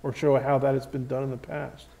 or show how that has been done in the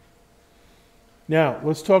past. Now,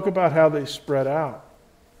 let's talk about how they spread out.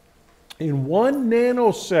 In 1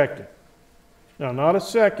 nanosecond, now not a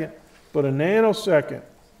second, but a nanosecond,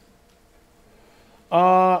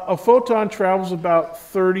 a photon travels about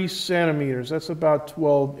 30 centimeters. That's about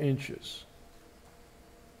 12 inches.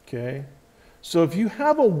 Okay? So if you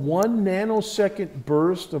have a 1 nanosecond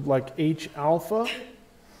burst of like H alpha,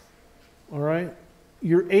 all right,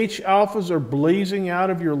 your H alphas are blazing out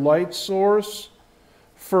of your light source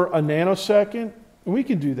for a nanosecond. And we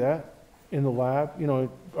can do that in the lab,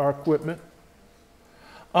 our equipment.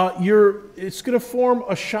 It's going to form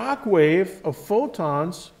a shock wave of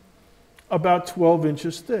photons about 12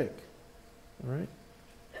 inches thick. All right?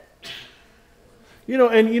 We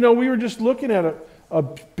were just looking at a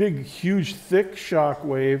big, huge, thick shock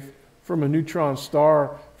wave from a neutron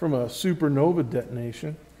star from a supernova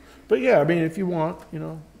detonation. But yeah, if you want,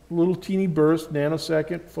 little teeny burst,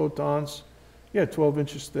 nanosecond, photons, 12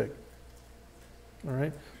 inches thick. All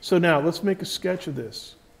right? So now, let's make a sketch of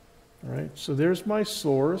this. All right? So there's my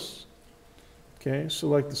source. Okay? So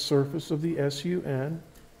like the surface of the SUN.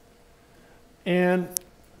 And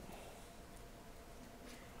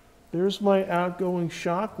there's my outgoing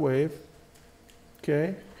shock wave.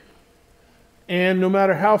 Okay? And no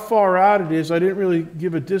matter how far out it is, I didn't really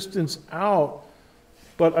give a distance out,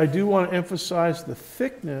 but I do want to emphasize the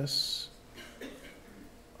thickness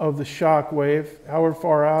of the shock wave, however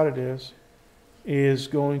far out it is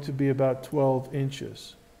going to be about 12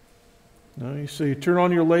 inches. So you turn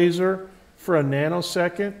on your laser for a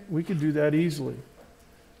nanosecond. We can do that easily.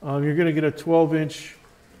 You're going to get a 12-inch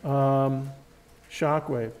shock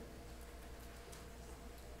wave.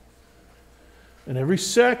 And every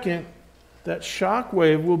second, that shock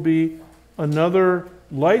wave will be another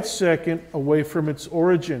light second away from its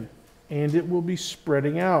origin, and it will be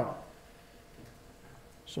spreading out.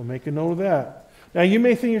 So make a note of that. Now you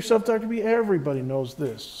may think to yourself, Dr. B, everybody knows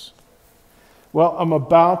this. Well, I'm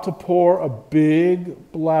about to pour a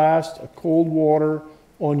big blast of cold water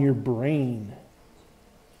on your brain,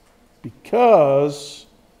 because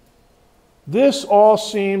this all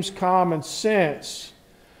seems common sense.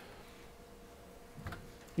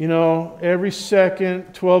 Every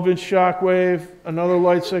second, 12-inch shock wave, another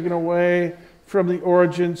light second away from the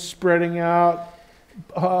origin, spreading out.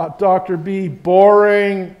 Dr. B,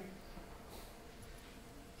 boring.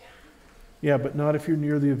 Yeah, but not if you're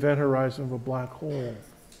near the event horizon of a black hole.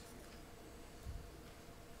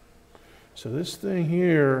 So this thing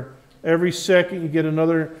here, every second you get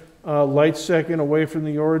another light second away from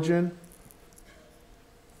the origin.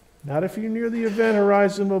 Not if you're near the event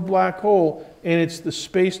horizon of a black hole, and it's the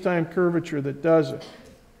space-time curvature that does it.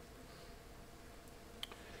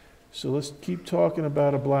 So let's keep talking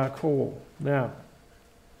about a black hole. Now,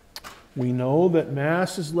 we know that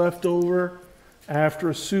mass is left over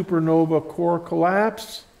after a supernova core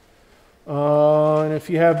collapse. And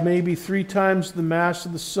if you have maybe 3 times the mass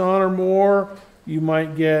of the sun or more, you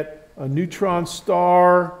might get a neutron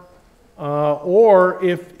star. Or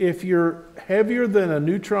if you're heavier than a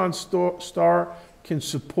neutron star can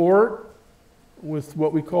support, with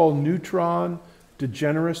what we call neutron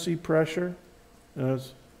degeneracy pressure. In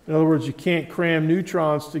other words, you can't cram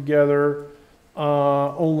neutrons together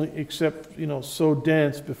except so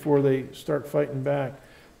dense before they start fighting back.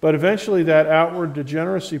 But eventually that outward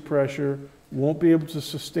degeneracy pressure won't be able to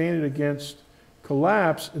sustain it against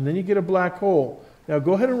collapse, and then you get a black hole. Now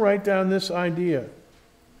go ahead and write down this idea.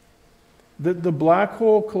 That the black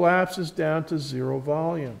hole collapses down to 0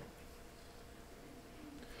 volume.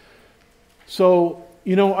 So,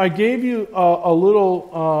 I gave you a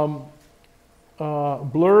little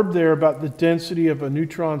blurb there about the density of a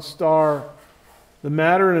neutron star. The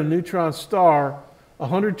matter in a neutron star,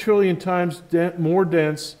 100 trillion times more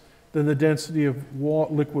dense than the density of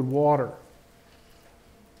liquid water.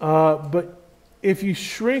 But if you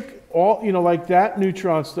shrink all, like that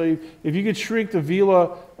neutron star, if you could shrink the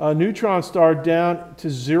Vela neutron star down to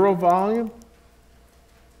 0 volume,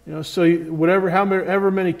 so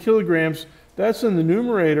however many kilograms, that's in the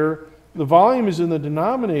numerator, the volume is in the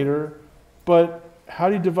denominator, but how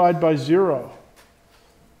do you divide by 0?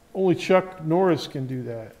 Only Chuck Norris can do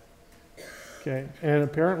that. Okay, and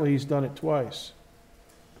apparently he's done it twice.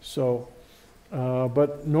 So,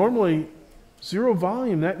 but normally 0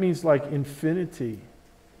 volume, that means like infinity.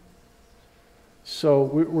 So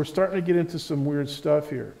we're starting to get into some weird stuff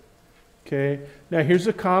here. Okay, now here's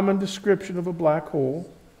a common description of a black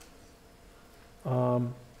hole.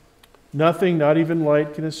 Nothing, not even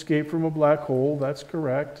light, can escape from a black hole. That's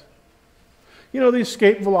correct. The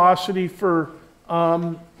escape velocity for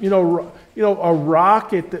a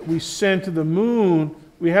rocket that we send to the moon,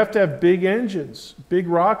 we have to have big engines, big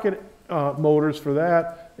rocket motors for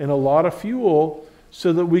that, and a lot of fuel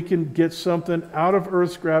so that we can get something out of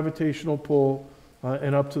Earth's gravitational pull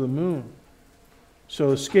and up to the moon.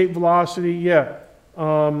 So escape velocity, yeah.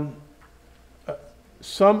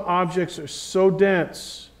 Some objects are so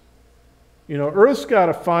dense. Earth's got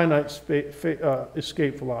a finite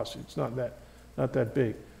escape velocity. It's not that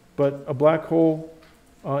big. But a black hole,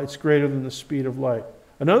 it's greater than the speed of light.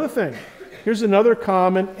 Another thing, here's another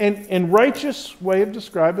common and righteous way of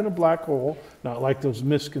describing a black hole, not like those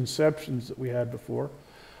misconceptions that we had before.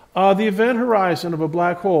 The event horizon of a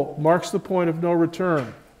black hole marks the point of no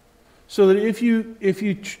return. So that if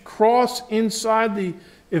you cross inside the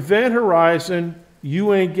event horizon,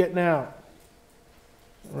 you ain't getting out.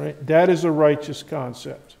 Right? That is a righteous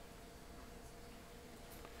concept.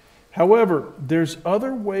 However, there's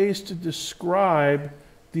other ways to describe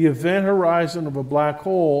the event horizon of a black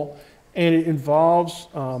hole, and it involves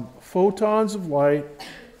photons of light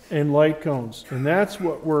and light cones. And that's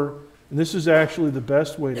and this is actually the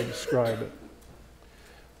best way to describe it.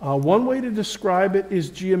 One way to describe it is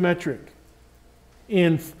geometric.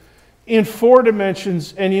 In 4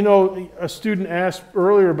 dimensions, and a student asked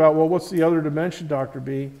earlier about, well, what's the other dimension, Dr.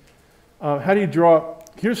 B? How do you draw,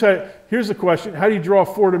 here's the question, how do you draw a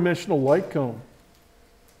 4-dimensional light cone?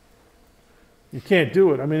 You can't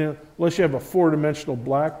do it. I mean, unless you have a 4-dimensional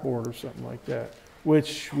blackboard or something like that,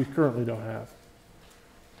 which we currently don't have.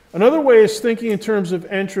 Another way is thinking in terms of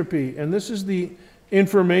entropy, and this is the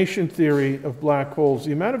information theory of black holes.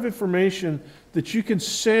 The amount of information that you can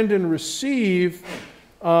send and receive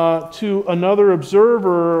to another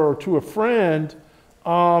observer or to a friend,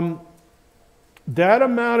 that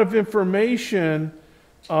amount of information,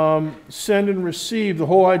 send and receive, the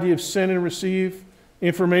whole idea of send and receive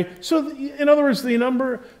information. So in other words, the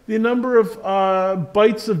number of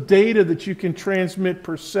bytes of data that you can transmit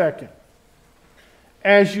per second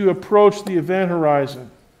as you approach the event horizon.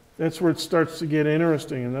 That's where it starts to get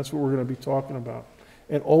interesting, and that's what we're going to be talking about.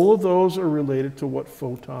 And all of those are related to what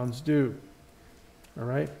photons do. All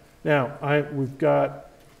right? Now, we've got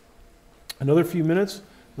another few minutes.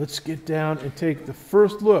 Let's get down and take the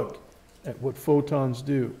first look at what photons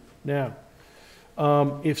do. Now,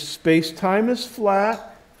 if space-time is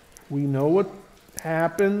flat, we know what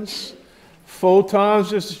happens. Photons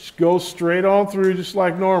just go straight on through just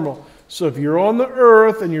like normal. So if you're on the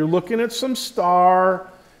Earth and you're looking at some star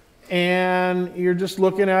and you're just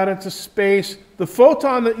looking out into space, the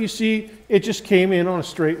photon that you see, it just came in on a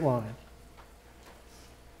straight line.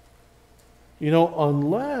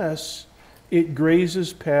 Unless it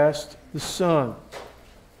grazes past the sun.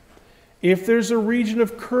 If there's a region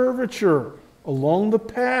of curvature along the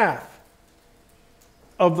path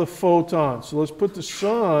of the photon, so let's put the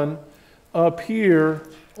sun up here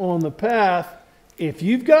on the path. If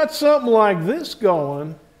you've got something like this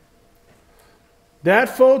going, that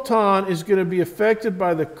photon is going to be affected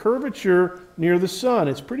by the curvature near the sun.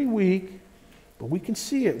 It's pretty weak, but we can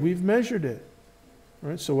see it. We've measured it.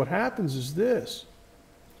 Right? So what happens is this.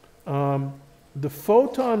 The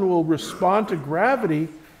photon will respond to gravity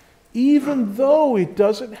even though it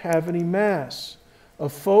doesn't have any mass. A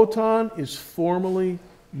photon is formally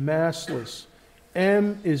massless.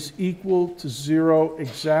 M is equal to 0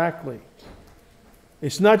 exactly.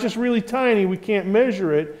 It's not just really tiny, we can't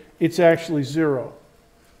measure it, it's actually 0.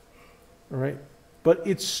 All right? But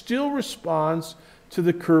it still responds to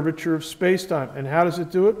the curvature of space-time. And how does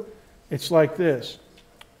it do it? It's like this.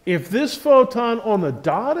 If this photon on the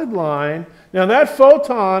dotted line, now that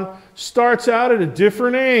photon starts out at a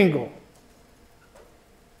different angle.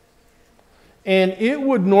 And it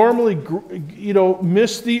would normally,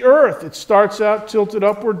 miss the Earth. It starts out tilted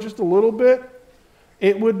upward just a little bit.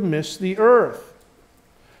 It would miss the Earth.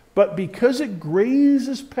 But because it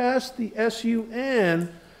grazes past the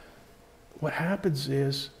SUN, what happens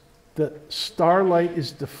is the starlight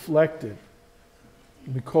is deflected.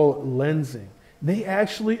 We call it lensing. They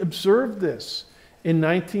actually observed this in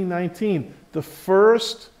 1919, the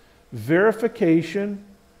first verification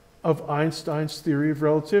of Einstein's theory of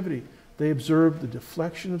relativity. They observed the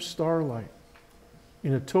deflection of starlight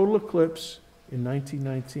in a total eclipse in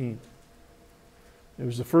 1919. It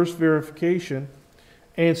was the first verification.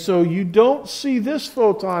 And so you don't see this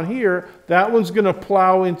photon here. That one's going to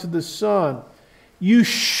plow into the sun. You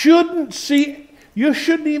shouldn't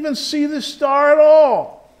even see the star at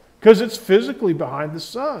all because it's physically behind the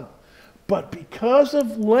sun. But because of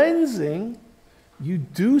lensing, you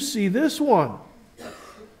do see this one.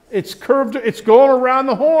 It's curved, it's going around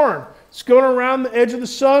the horn. It's going around the edge of the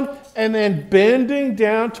sun and then bending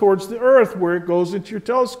down towards the earth where it goes into your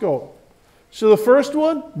telescope. So the first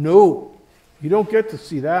one, no, you don't get to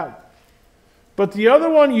see that. But the other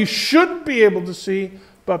one you shouldn't be able to see,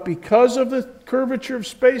 but because of the curvature of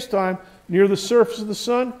space-time near the surface of the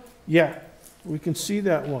sun, yeah, we can see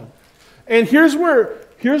that one. And here's where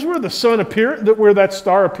the sun where that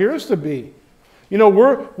star appears to be. You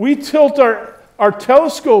know, we tilt our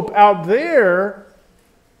telescope out there,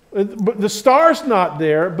 but the star's not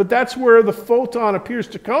there, but that's where the photon appears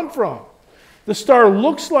to come from. The star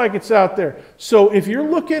looks like it's out there. So if you're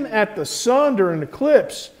looking at the sun during an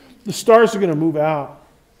eclipse, the stars are going to move out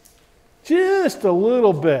just a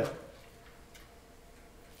little bit.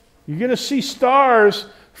 You're going to see stars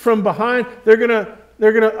from behind. They're going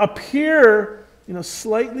to appear, you know,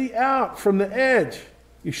 slightly out from the edge.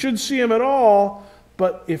 You shouldn't see them at all,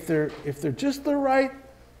 but if they're just the right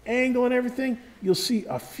angle and everything, you'll see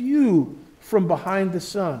a few from behind the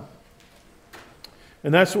sun.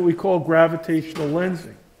 And that's what we call gravitational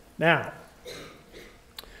lensing. Now,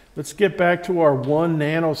 let's get back to our 1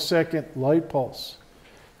 nanosecond light pulse.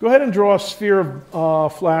 Go ahead and draw a sphere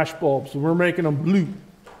of flash bulbs. We're making them blue.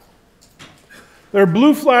 They're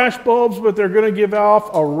blue flash bulbs, but they're going to give off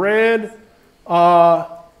a red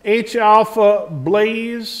H-alpha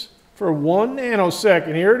blaze for 1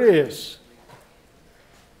 nanosecond. Here it is.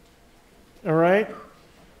 All right?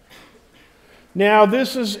 Now,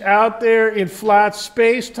 this is out there in flat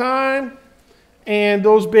space-time, and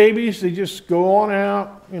those babies, they just go on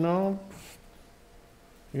out, you know.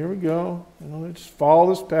 Here we go. You know, they just follow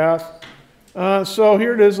this path. So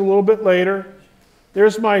here it is a little bit later.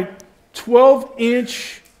 There's my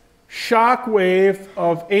 12-inch shock wave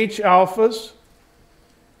of H-alphas.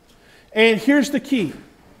 And here's the key.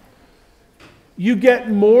 You get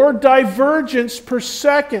more divergence per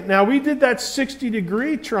second. Now, we did that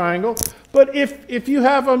 60-degree triangle, but if you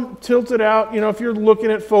have them tilted out, you know, if you're looking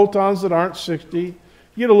at photons that aren't 60, you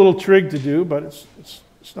get a little trig to do, but it's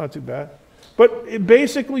not too bad. But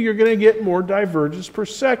basically, you're going to get more divergence per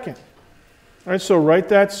second. All right, so write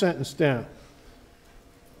that sentence down.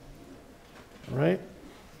 All right?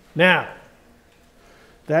 Now,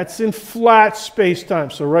 that's in flat space-time,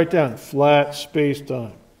 so write down flat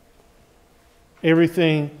space-time.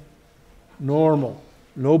 Everything normal.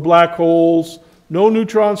 No black holes, no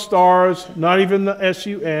neutron stars, not even the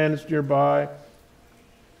SUN is nearby.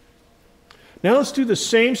 Now let's do the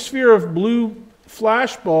same sphere of blue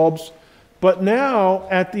flash bulbs, but now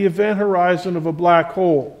at the event horizon of a black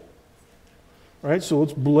hole. All right, so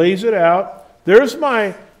let's blaze it out. There's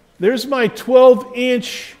my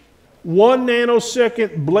 12-inch 1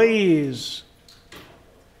 nanosecond blaze.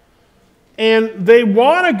 And they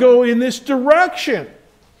want to go in this direction.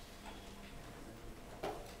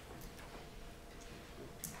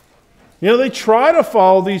 You know, they try to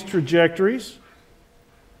follow these trajectories.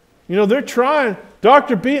 You know, they're trying.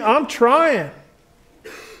 Dr. B, I'm trying.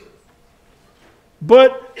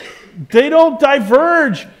 But they don't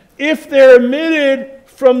diverge if they're emitted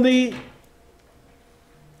from the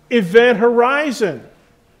event horizon.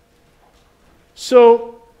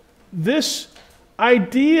 So this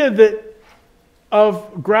idea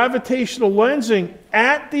of gravitational lensing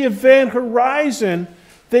at the event horizon,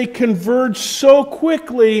 they converge so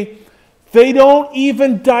quickly they don't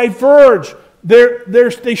even diverge.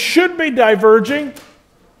 They should be diverging,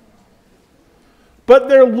 but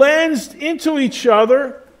they're lensed into each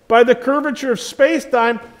other by the curvature of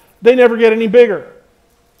space-time. They never get any bigger.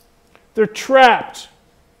 They're trapped.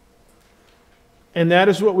 And that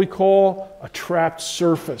is what we call a trapped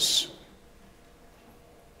surface.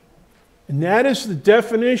 And that is the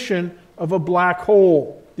definition of a black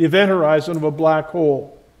hole, the event horizon of a black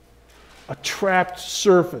hole. A trapped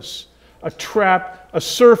surface. A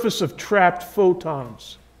surface of trapped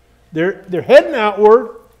photons. They're heading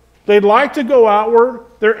outward. They'd like to go outward.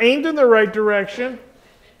 They're aimed in the right direction.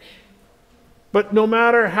 But no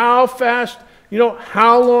matter how fast, you know,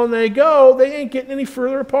 how long they go, they ain't getting any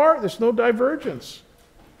further apart. There's no divergence.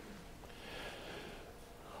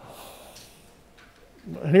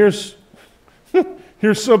 Here's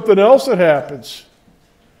something else that happens.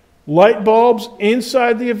 Light bulbs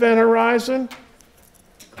inside the event horizon,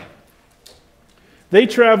 they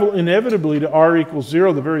travel inevitably to r equals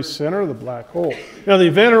 0, the very center of the black hole. Now the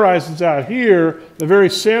event horizon's out here, the very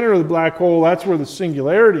center of the black hole, that's where the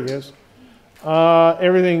singularity is.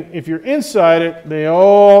 Everything, if you're inside it,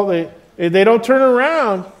 they don't turn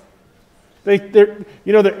around. They're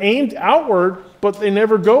aimed outward, but they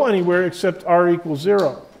never go anywhere except r equals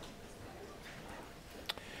 0.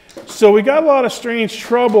 So we got a lot of strange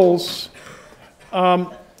troubles.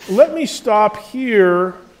 Let me stop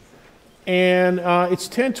here, and it's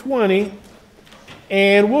 10:20,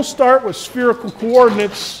 and we'll start with spherical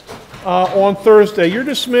coordinates on Thursday. You're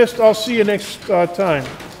dismissed. I'll see you next time.